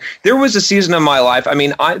seasons. And there was a season of my life. I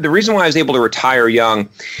mean, the reason why I was able to retire young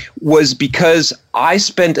was because I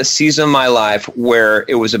spent a season of my life where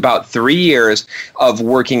it was about 3 years of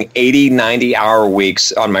working 80, 90-hour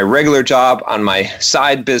weeks on my regular job, on my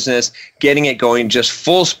side business, getting it going just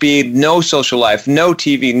full speed, no social life, no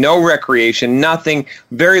TV, no recreation, nothing,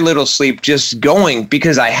 very little sleep, just going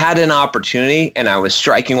because I had an opportunity and I was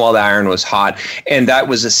striking while the iron was hot. And that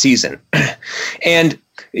was a season. And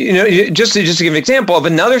just to give an example of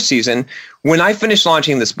another season, when I finished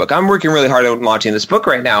launching this book, I'm working really hard on launching this book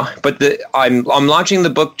right now, but I'm launching the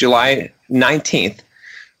book July 19th.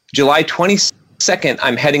 July 22nd,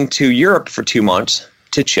 I'm heading to Europe for 2 months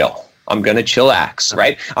to chill. I'm going to chillax,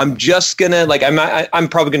 right? I'm just going to, I'm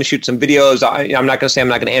probably going to shoot some videos. I'm not going to say I'm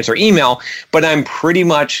not going to answer email, but I'm pretty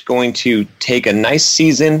much going to take a nice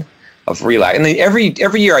season of relax. And then every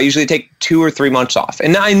year I usually take 2 or 3 months off.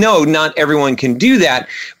 And I know not everyone can do that,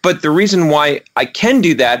 but the reason why I can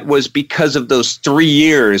do that was because of those 3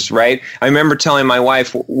 years, right? I remember telling my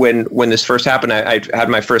wife when this first happened, I had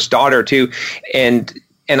my first daughter too, and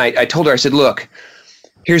I told her, I said, look,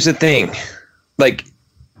 here's the thing, like,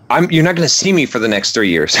 you're not going to see me for the next 3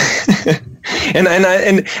 years. and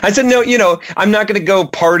I said, no, I'm not going to go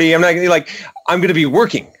party. I'm not going to I'm going to be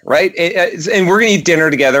working, right? And we're going to eat dinner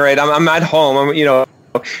together, right? I'm at home,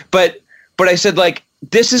 but I said,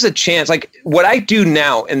 this is a chance, what I do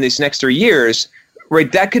now in these next 3 years,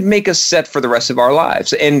 right? That could make us set for the rest of our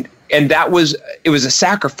lives. And it was a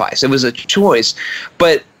sacrifice. It was a choice,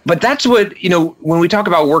 but that's what, when we talk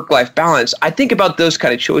about work-life balance, I think about those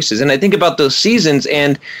kind of choices and I think about those seasons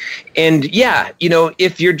and yeah,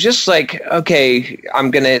 if you're just okay,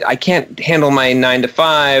 I can't handle my 9 to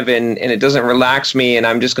 5 and it doesn't relax me and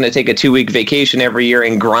I'm just going to take a 2-week vacation every year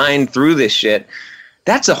and grind through this shit.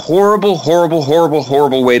 That's a horrible, horrible, horrible,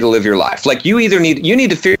 horrible way to live your life. You need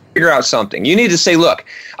to figure out something. You need to say, look,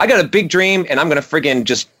 I got a big dream and I'm going to friggin'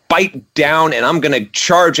 just bite down and I'm going to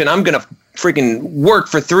charge and I'm going to freaking work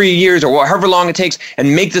for 3 years or however long it takes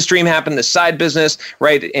and make this dream happen, the side business,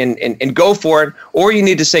 right? And go for it. Or you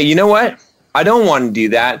need to say, you know what? I don't want to do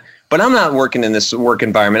that, but I'm not working in this work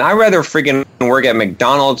environment. I'd rather freaking work at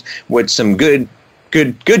McDonald's with some good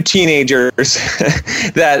teenagers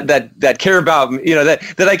that care about,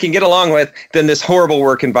 that I can get along with than this horrible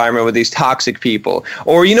work environment with these toxic people.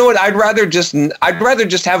 Or you know what? I'd rather just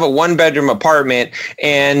have a 1-bedroom apartment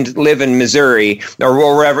and live in Missouri or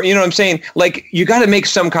wherever. You know what I'm saying? You got to make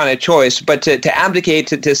some kind of choice, but to abdicate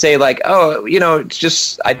to say it's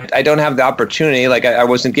just I don't have the opportunity. I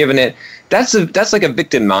wasn't given it. That's like a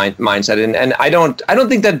victim mindset, and I don't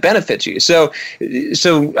think that benefits you. So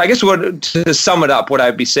I guess to sum it up, what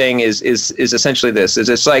I'd be saying is essentially this: is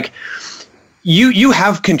it's you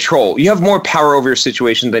have control, you have more power over your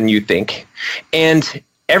situation than you think, and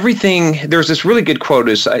everything. There's this really good quote.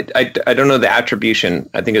 I don't know the attribution.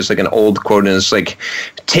 I think it's an old quote, and it's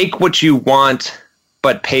take what you want,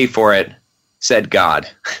 but pay for it, said God.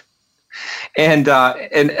 And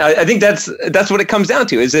I think that's what it comes down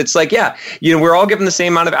to. Is it's we're all given the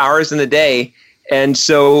same amount of hours in the day, and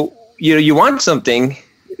so you want something,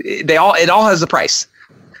 it all has a price.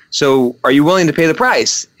 So are you willing to pay the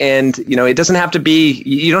price? And it doesn't have to be.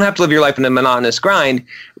 You don't have to live your life in a monotonous grind,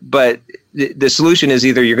 but the solution is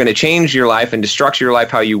either you're going to change your life and structure your life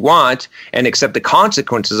how you want and accept the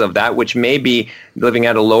consequences of that, which may be living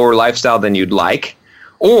at a lower lifestyle than you'd like,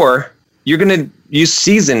 or you're going to use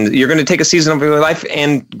seasons. You're going to take a season of your life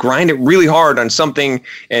and grind it really hard on something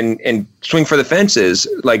and swing for the fences.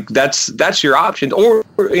 That's your option. Or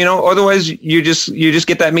otherwise you just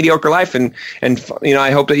get that mediocre life and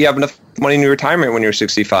I hope that you have enough money in your retirement when you're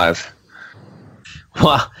 65.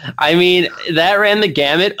 Well, I mean, that ran the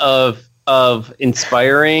gamut of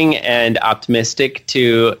inspiring and optimistic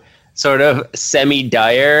to sort of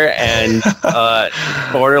semi-dire and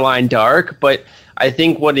borderline dark, but I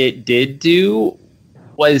think what it did do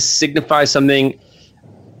was signify something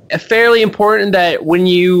fairly important, that when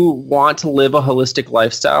you want to live a holistic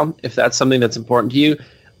lifestyle, if that's something that's important to you,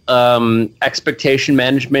 expectation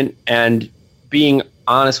management and being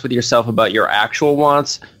honest with yourself about your actual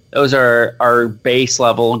wants, those are base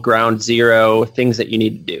level, ground zero things that you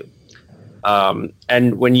need to do.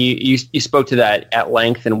 And when you spoke to that at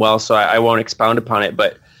length and well, so I won't expound upon it,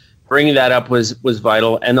 but bringing that up was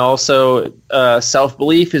vital. And also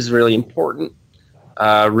self-belief is really important.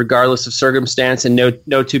 regardless of circumstance, and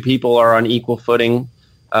no two people are on equal footing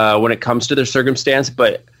when it comes to their circumstance,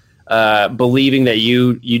 but believing that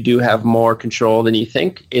you do have more control than you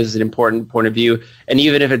think is an important point of view. And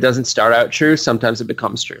even if it doesn't start out true, sometimes it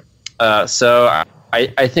becomes true. So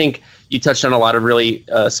I think you touched on a lot of really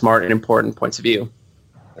smart and important points of view.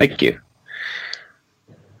 Thank you.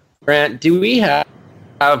 Grant, do we have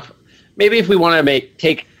maybe if we want to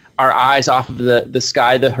take our eyes off of the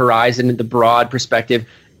sky, the horizon, the broad perspective,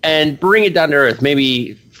 and bring it down to earth,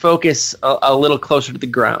 maybe focus a little closer to the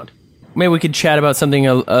ground? Maybe we could chat about something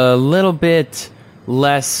a little bit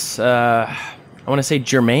less, I want to say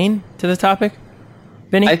germane to the topic.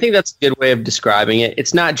 Vinny? I think that's a good way of describing it.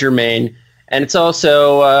 It's not germane, and it's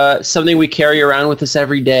also something we carry around with us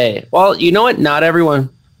every day. Well, you know what? Not everyone.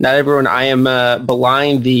 I am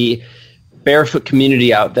belying the barefoot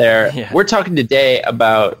community out there. Yeah. We're talking today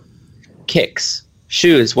about kicks,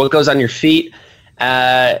 shoes, what goes on your feet.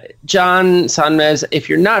 John Sanmez, if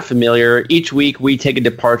you're not familiar, each week we take a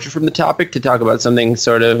departure from the topic to talk about something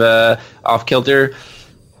sort of off kilter.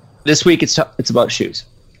 This week it's about shoes.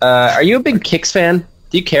 Are you a big Kicks fan?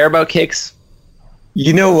 Do you care about kicks?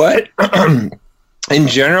 You know what? In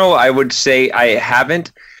general, I would say I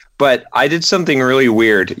haven't, but I did something really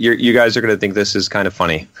weird. You guys are going to think this is kind of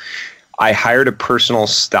funny. I hired a personal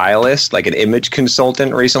stylist, like an image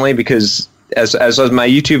consultant recently, because as my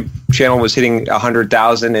YouTube channel was hitting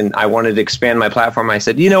 100,000 and I wanted to expand my platform, I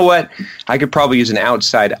said, you know what? I could probably use an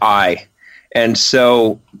outside eye. And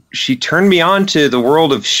so she turned me on to the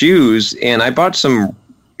world of shoes, and I bought some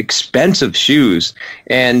expensive shoes,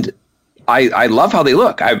 and I love how they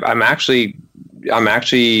look. I'm actually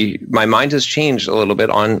my mind has changed a little bit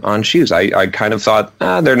on shoes. I kind of thought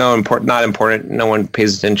they're not important. No one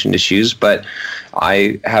pays attention to shoes, but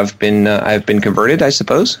I have been converted, I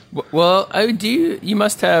suppose. Well, you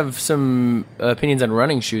must have some opinions on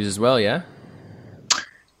running shoes as well, yeah?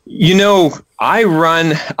 You know,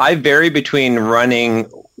 I vary between running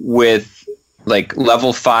with like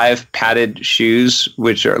level 5 padded shoes,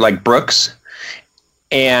 which are like Brooks,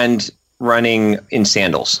 and running in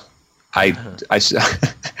sandals. If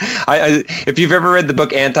you've ever read the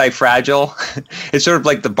book Anti-Fragile, it's sort of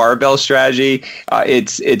like the barbell strategy.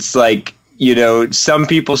 It's like, you know, some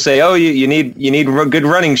people say, oh, you need good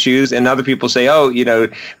running shoes, and other people say, oh, you know,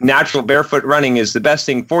 natural barefoot running is the best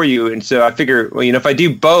thing for you. And so I figure, well, you know, if I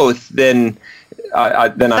do both, then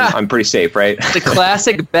I'm pretty safe, right? The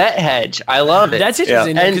classic bet hedge. I love it. That's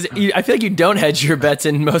interesting because I feel like you don't hedge your bets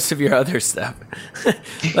in most of your other stuff.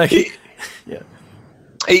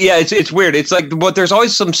 Yeah, it's weird. It's like, but there's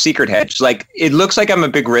always some secret hedge. Like, it looks like I'm a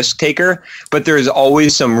big risk taker, but there's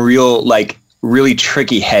always some real, like, really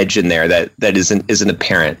tricky hedge in there that isn't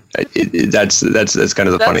apparent. That's kind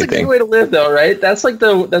of the funny thing. That's a good way to live, though, right? That's like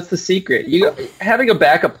that's the secret. Having a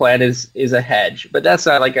backup plan is a hedge, but that's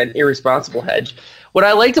not like an irresponsible hedge. What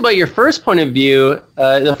I liked about your first point of view,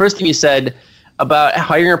 the first thing you said about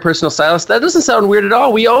hiring a personal stylist, that doesn't sound weird at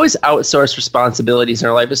all. We always outsource responsibilities in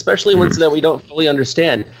our life, especially ones that we don't fully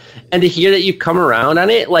understand. And to hear that you've come around on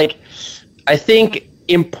it, like, I think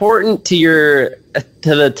important to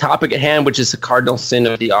the topic at hand, which is the cardinal sin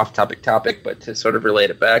of the off-topic topic, but to sort of relate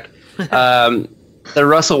it back, the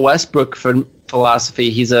Russell Westbrook philosophy.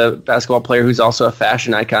 He's a basketball player who's also a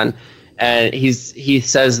fashion icon, and he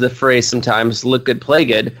says the phrase sometimes, "Look good, play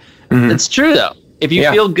good." Mm-hmm. It's true though. If you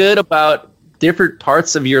feel good about different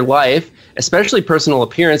parts of your life, especially personal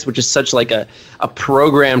appearance, which is such like a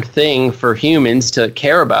programmed thing for humans to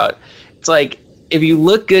care about, it's like, if you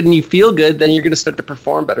look good and you feel good, then you're going to start to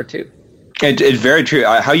perform better too. It's very true.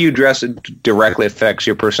 How you dress directly affects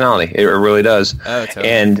your personality. It really does. Oh, totally.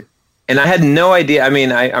 And I had no idea. I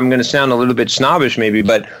mean, I'm going to sound a little bit snobbish maybe,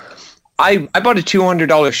 but I bought a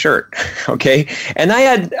 $200 shirt, okay? And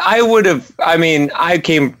I would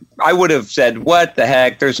have said, what the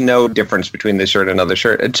heck? There's no difference between this shirt and another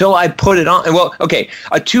shirt until I put it on. Well, okay,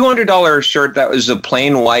 a $200 shirt that was a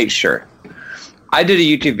plain white shirt. I did a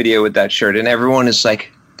YouTube video with that shirt, and everyone is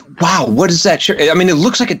like, wow, what is that shirt? I mean, it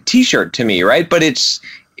looks like a T-shirt to me, right? But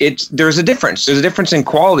there's a difference. There's a difference in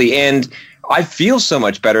quality, and I feel so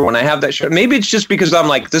much better when I have that shirt. Maybe it's just because I'm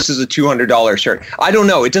like, this is a $200 shirt. I don't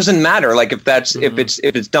know. It doesn't matter. Like if it's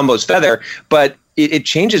Dumbo's feather, but it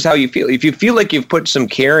changes how you feel. If you feel like you've put some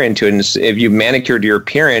care into it, and if you manicured your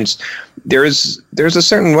appearance, there's a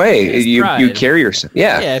certain way you carry yourself.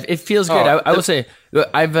 Yeah, it feels good. I will say,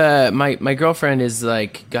 I've my girlfriend is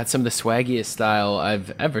like got some of the swaggiest style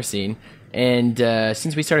I've ever seen, and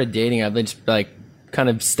since we started dating, I've just like kind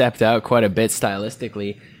of stepped out quite a bit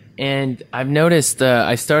stylistically. And I've noticed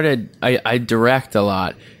I direct a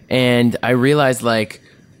lot, and I realized like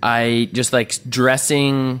I just like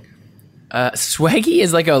dressing. Swaggy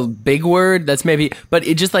is like a big word. That's maybe, but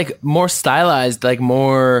it just like more stylized, like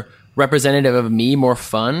more representative of me, more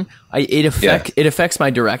fun. It affects my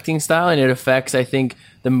directing style, and it affects, I think,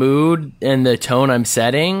 the mood and the tone I'm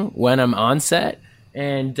setting when I'm on set.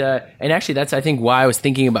 And actually, that's, I think, why I was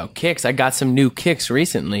thinking about kicks. I got some new kicks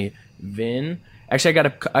recently, Vin. Actually,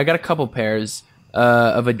 I got a couple pairs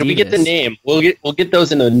of Adidas. Can we get the name? We'll get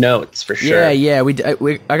those in the notes for sure. Yeah.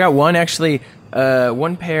 I got one actually.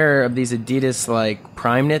 One pair of these Adidas like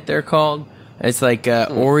Prime Knit, they're called. It's like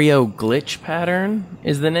Oreo Glitch Pattern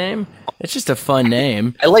is the name. It's just a fun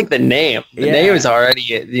name. I like the name. The name is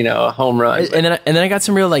already a home run. And then I got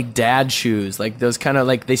some real like dad shoes, like those kind of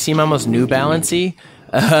like, they seem almost New Balancey,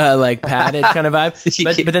 like padded kind of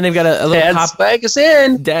vibe. But then they've got a little Dad pop. swag is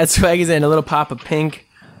in. Dad swag is in, a little pop of pink.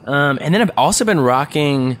 And then I've also been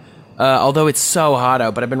rocking, although it's so hot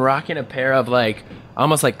out, but I've been rocking a pair of like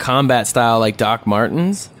almost like combat style like Doc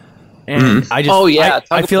Martens. And I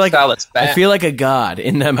just I feel like a god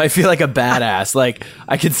in them. I feel like a badass. Like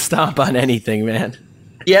I could stomp on anything, man.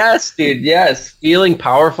 Yes, dude. Yes, feeling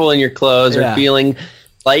powerful in your clothes or feeling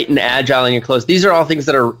light and agile in your clothes. These are all things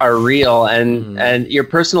that are real, and your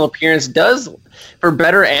personal appearance does, for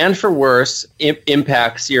better and for worse,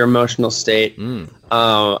 impacts your emotional state.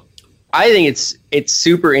 I think it's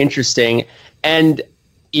super interesting, and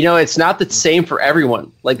it's not the same for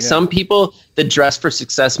everyone. Like some people, the dress for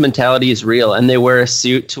success mentality is real, and they wear a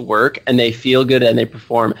suit to work and they feel good and they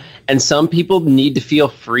perform. And some people need to feel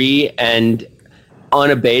free and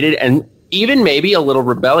unabated and even maybe a little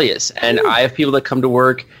rebellious. And I have people that come to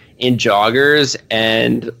work in joggers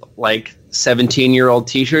and like 17-year-old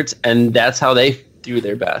t-shirts, and that's how they do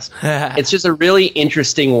their best. It's just a really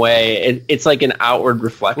interesting way. It's like an outward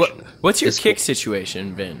reflection. What's your kick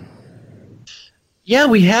situation, Vin? Yeah,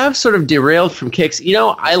 we have sort of derailed from kicks.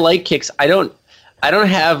 I like kicks. I don't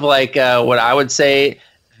have like what I would say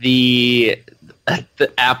the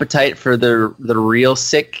appetite for the real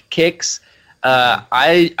sick kicks.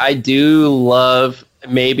 I do love,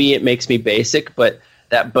 maybe it makes me basic, but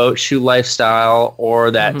that boat shoe lifestyle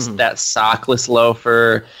or that sockless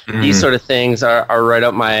loafer, these sort of things are right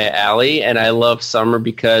up my alley. And I love summer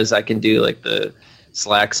because I can do like the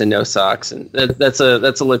slacks and no socks, and that's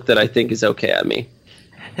a look that I think is okay on me.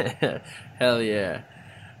 Hell yeah!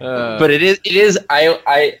 But it is.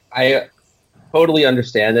 I totally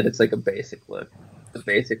understand that it's like a basic look, the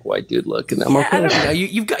basic white dude look, and I'm okay.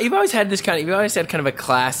 You've always had this kind of. You've always had kind of a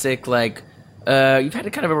classic like. You've had a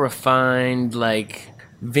kind of a refined like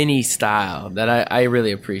Vinny style that I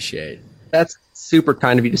really appreciate. That's super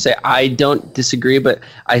kind of you to say. I don't disagree, but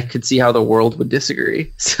I could see how the world would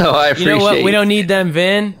disagree. So I appreciate. You know what? We don't need them,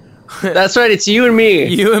 Vin. That's right. It's you and me.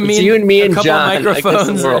 You and me. It's you and me and John.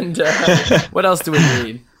 Microphones and what else do we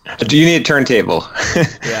need? Do you need a turntable?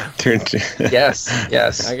 Yeah.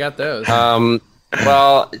 Yes. I got those.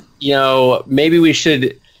 Well, maybe we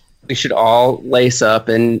should all lace up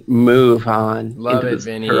and move on. Love it,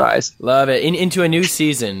 Vinny. Horizon. Love it. Into a new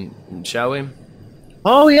season, shall we?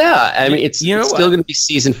 Oh yeah. I mean, it's still going to be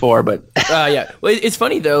season 4, but yeah. Well, it's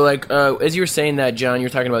funny though. Like as you were saying that, John, you were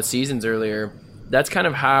talking about seasons earlier. That's kind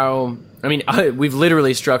of how, we've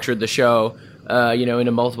literally structured the show,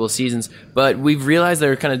 into multiple seasons, but we've realized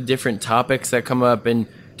there are kind of different topics that come up and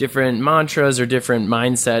different mantras or different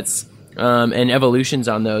mindsets and evolutions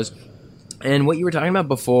on those. And what you were talking about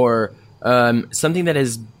before, something that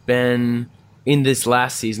has been in this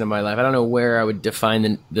last season of my life, I don't know where I would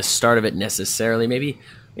define the start of it necessarily, maybe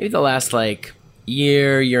the last like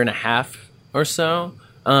year and a half or so.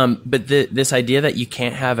 But this idea that you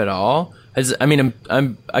can't have it all,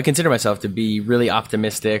 I consider myself to be really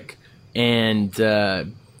optimistic and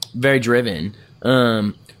very driven.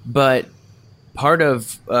 But part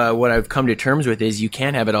of what I've come to terms with is you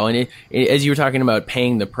can't have it all. And as you were talking about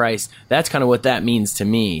paying the price, that's kind of what that means to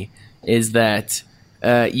me. Is that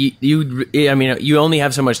you only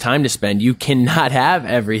have so much time to spend. You cannot have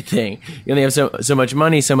everything. You only have so much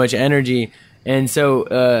money, so much energy, and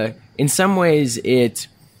so in some ways it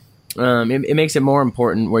makes it more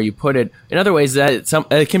important where you put it. In other ways,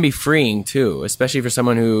 it can be freeing too, especially for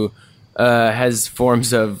someone who has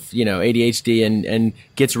forms of ADHD and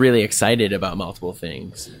gets really excited about multiple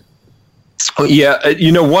things. Yeah,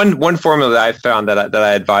 one formula that I found that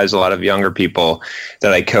I advise a lot of younger people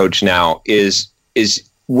that I coach now is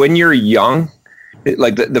when you're young,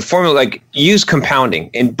 like the formula, like use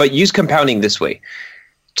compounding, but use compounding this way: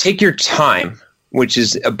 take your time, which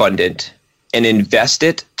is abundant, and invest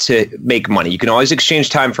it to make money. You can always exchange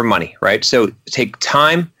time for money, right? So take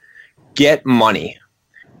time, get money,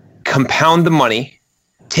 compound the money,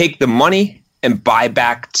 take the money, and buy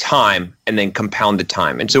back time and then compound the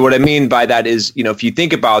time. And so what I mean by that is, if you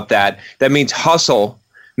think about that, that means hustle,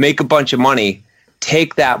 make a bunch of money,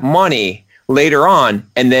 take that money later on,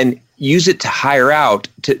 and then use it to hire out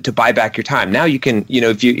to buy back your time. Now you can,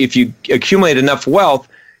 if you accumulate enough wealth,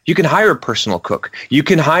 you can hire a personal cook. You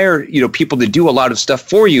can hire, people to do a lot of stuff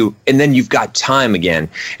for you, and then you've got time again.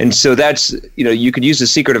 And so that's, you could use the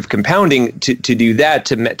secret of compounding to do that,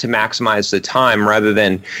 to maximize the time rather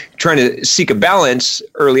than trying to seek a balance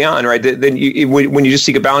early on, right? Then when you just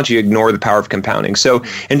seek a balance, you ignore the power of compounding. So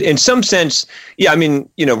in some sense,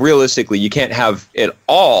 realistically, you can't have it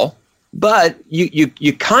all. But you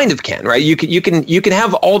kind of can, right? You can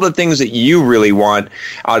have all the things that you really want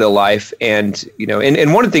out of life, and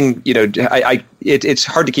and one thing, it's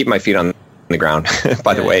hard to keep my feet on the ground,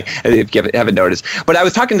 by the way, if you haven't noticed. But I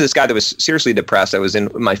was talking to this guy that was seriously depressed. I was in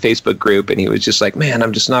my Facebook group, and he was just like, man,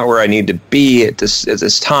 I'm just not where I need to be at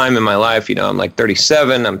this time in my life. I'm like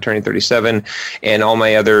 37, I'm turning 37, and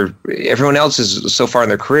everyone else is so far in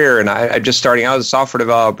their career, and I'm just starting out as a software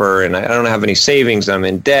developer, and I don't have any savings, I'm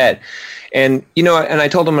in debt. And, and I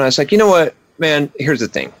told him, and I was like, you know what, man, here's the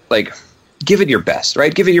thing, like, give it your best,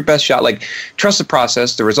 right? Give it your best shot. Like, trust the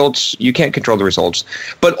process. The results, you can't control the results.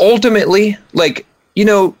 But ultimately, like,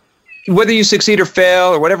 whether you succeed or fail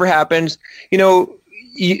or whatever happens,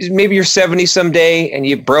 maybe you're 70 someday and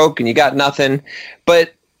you broke and you got nothing.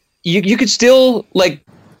 But you could still, like,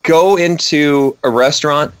 go into a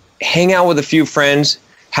restaurant, hang out with a few friends,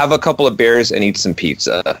 have a couple of beers, and eat some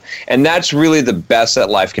pizza. And that's really the best that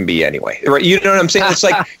life can be anyway. Right? You know what I'm saying? It's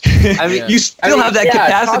like, you still have that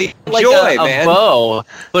capacity of like joy, a man. Bow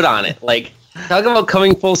put on it. Like, talk about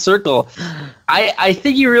coming full circle. I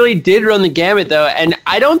think you really did run the gamut, though. And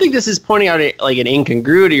I don't think this is pointing out like an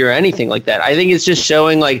incongruity or anything like that. I think it's just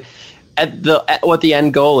showing like at what the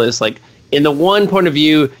end goal is. Like, in the one point of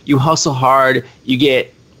view, you hustle hard, you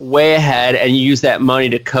get way ahead, and you use that money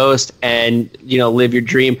to coast and live your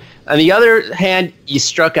dream. On the other hand, you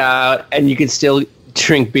struck out and you can still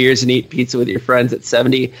drink beers and eat pizza with your friends at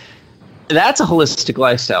 70. That's a holistic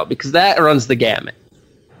lifestyle, because that runs the gamut.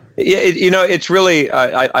 Yeah, it's really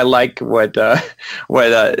I like what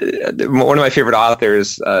one of my favorite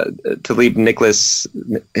authors, Talib Nicholas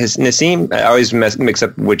Nassim. I always mix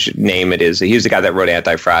up which name it is. He's the guy that wrote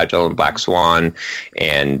Anti-Fragile and Black Swan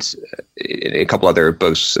and a couple other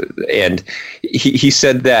books. And he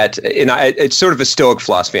said that, it's sort of a Stoic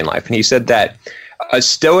philosophy in life. And he said that a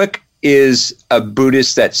Stoic is a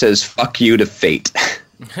Buddhist that says "fuck you" to fate.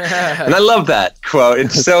 And I love that quote.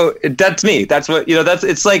 And so that's me. That's what,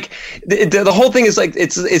 it's like the whole thing is like,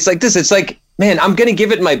 it's like this. It's like, man, I'm going to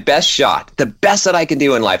give it my best shot, the best that I can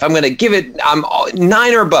do in life. I'm going to give it,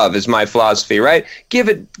 9 or above is my philosophy, right? Give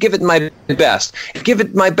it my best, give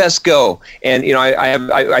it my best go. And,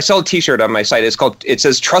 I sell a t-shirt on my site. It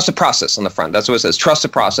says trust the process on the front. That's what it says. Trust the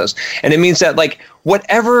process. And it means that, like,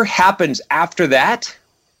 whatever happens after that,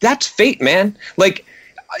 that's fate, man. Like,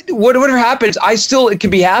 whatever happens, I still can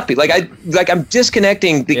be happy. I'm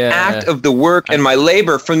disconnecting the act of the work and my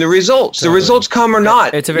labor from the results. Totally. The results come or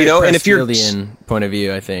not. It's a very Pressfieldian point of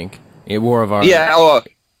view, I think. War of Art. Yeah. Oh,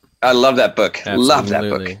 I love that book. Absolutely. Love that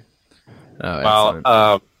book.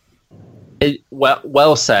 Oh,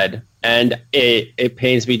 well said. And it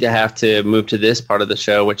pains me to have to move to this part of the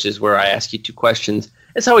show, which is where I ask you 2 questions.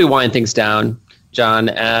 It's how we wind things down, John.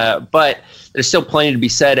 But there's still plenty to be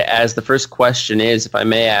said, as the first question is, if I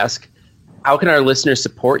may ask, how can our listeners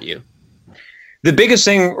support you? The biggest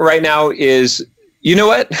thing right now is, you know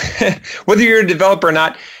what? Whether you're a developer or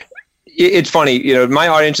not, it's funny, my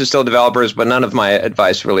audience is still developers, but none of my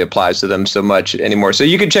advice really applies to them so much anymore. So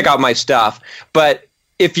you can check out my stuff, but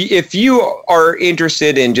if you are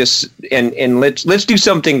interested in just and let's do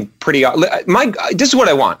something pretty. This is what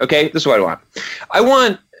I want. Okay, this is what I want. I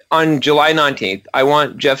want, on July 19th, I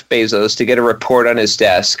want Jeff Bezos to get a report on his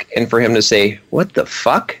desk and for him to say, what the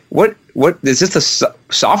fuck? What is this, a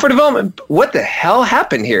software development? What the hell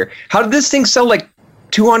happened here? How did this thing sell like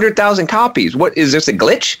 200,000 copies? What is this, a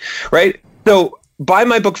glitch? Right? So buy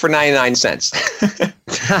my book for 99 cents.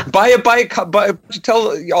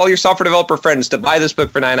 Tell all your software developer friends to buy this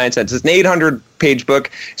book for 99 cents. It's an 800-page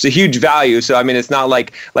book. It's a huge value. So, I mean, it's not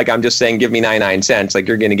like I'm just saying, give me 99 cents. Like,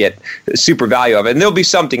 you're going to get super value of it. And there'll be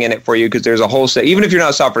something in it for you, because there's a whole even if you're not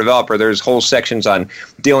a software developer, there's whole sections on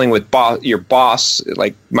dealing with your boss,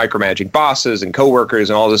 like micromanaging bosses and coworkers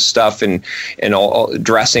and all this stuff, and all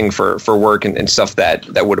dressing for work and stuff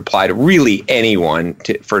that would apply to really anyone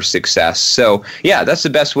for success. So, yeah, that's the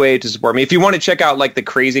best way to support me. If you want to check out like the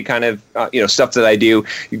crazy kind of stuff that I do,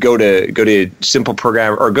 go to Simple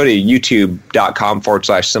Program, or go to youtube.com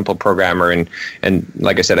youtube.com/simpleprogrammer. And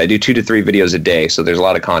like I said, I do 2 to 3 videos a day. So there's a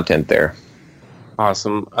lot of content there.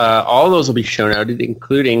 Awesome. All of those will be shown out,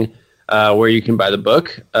 including where you can buy the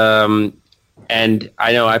book. And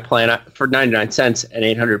I know I plan for 99 cents and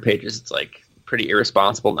 800 pages. It's like pretty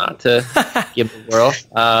irresponsible not to give the world.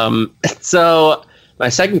 So my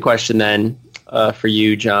second question then for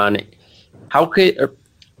you, John,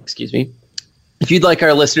 if you'd like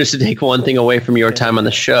our listeners to take one thing away from your time on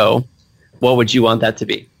the show, what would you want that to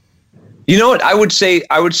be? You know what? I would say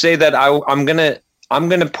that I'm gonna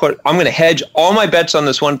hedge all my bets on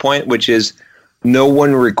this one point, which is no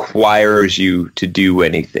one requires you to do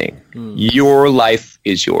anything. Your life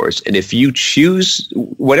is yours. And if you choose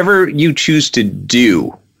whatever you choose to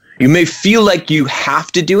do, you may feel like you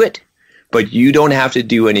have to do it, but you don't have to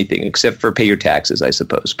do anything except for pay your taxes, I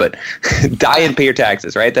suppose. But die and pay your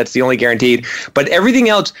taxes, right? That's the only guaranteed. But everything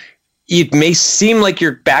else, it may seem like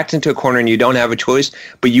you're backed into a corner and you don't have a choice,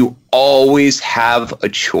 but you always have a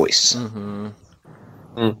choice.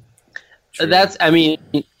 That's, I mean,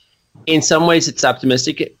 in some ways it's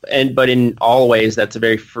optimistic, but in all ways that's a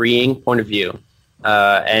very freeing point of view.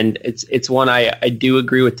 And it's one I do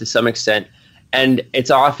agree with to some extent. And it's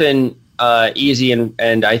often easy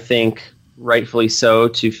and I think rightfully so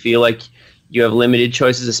to feel like you have limited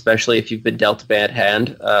choices, especially if you've been dealt a bad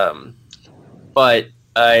hand. But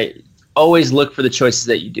I always look for the choices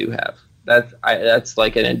that you do have. That's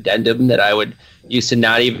like an addendum that I would use to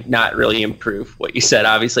not really improve what you said,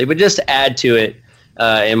 obviously, but just to add to it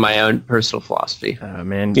in my own personal philosophy. Oh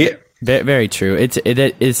man, yeah. Very true. It's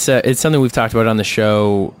something we've talked about on the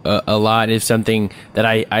show a lot. It's something that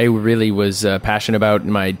I really was passionate about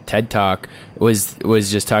in my TED Talk was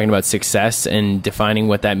just talking about success and defining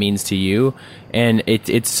what that means to you. And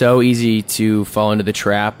it's so easy to fall into the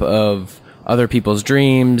trap of other people's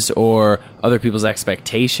dreams or other people's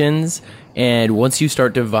expectations. And once you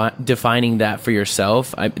start defining that for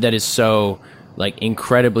yourself, that is so like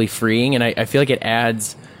incredibly freeing. And I feel like it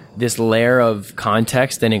adds this layer of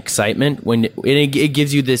context and excitement when it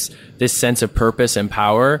gives you this sense of purpose and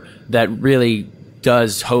power that really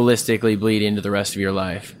does holistically bleed into the rest of your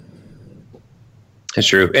life. It's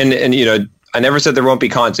true. And you know, I never said there won't be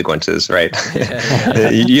consequences, right?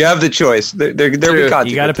 You have the choice. There'll be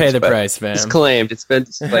consequences. You got to pay the price, man. It's claimed. It's been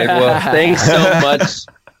displayed. Well, thanks so much,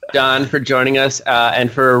 John, for joining us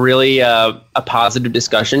and for a really a positive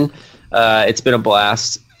discussion. It's been a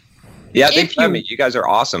blast. Yeah, thanks for having me. You guys are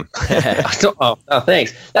awesome. Oh,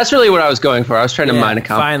 thanks. That's really what I was going for. I was trying to mine a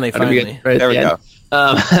compliment. Finally. Right there we go.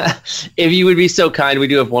 If you would be so kind, we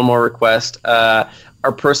do have one more request.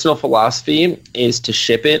 Our personal philosophy is to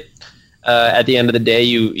ship it. At the end of the day,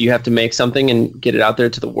 you have to make something and get it out there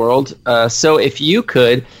to the world. So if you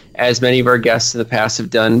could, as many of our guests in the past have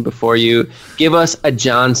done before you, give us a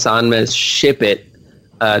John Sonmez ship it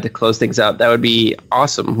to close things out, that would be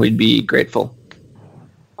awesome. We'd be grateful.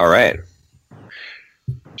 All right.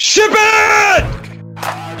 Ship it!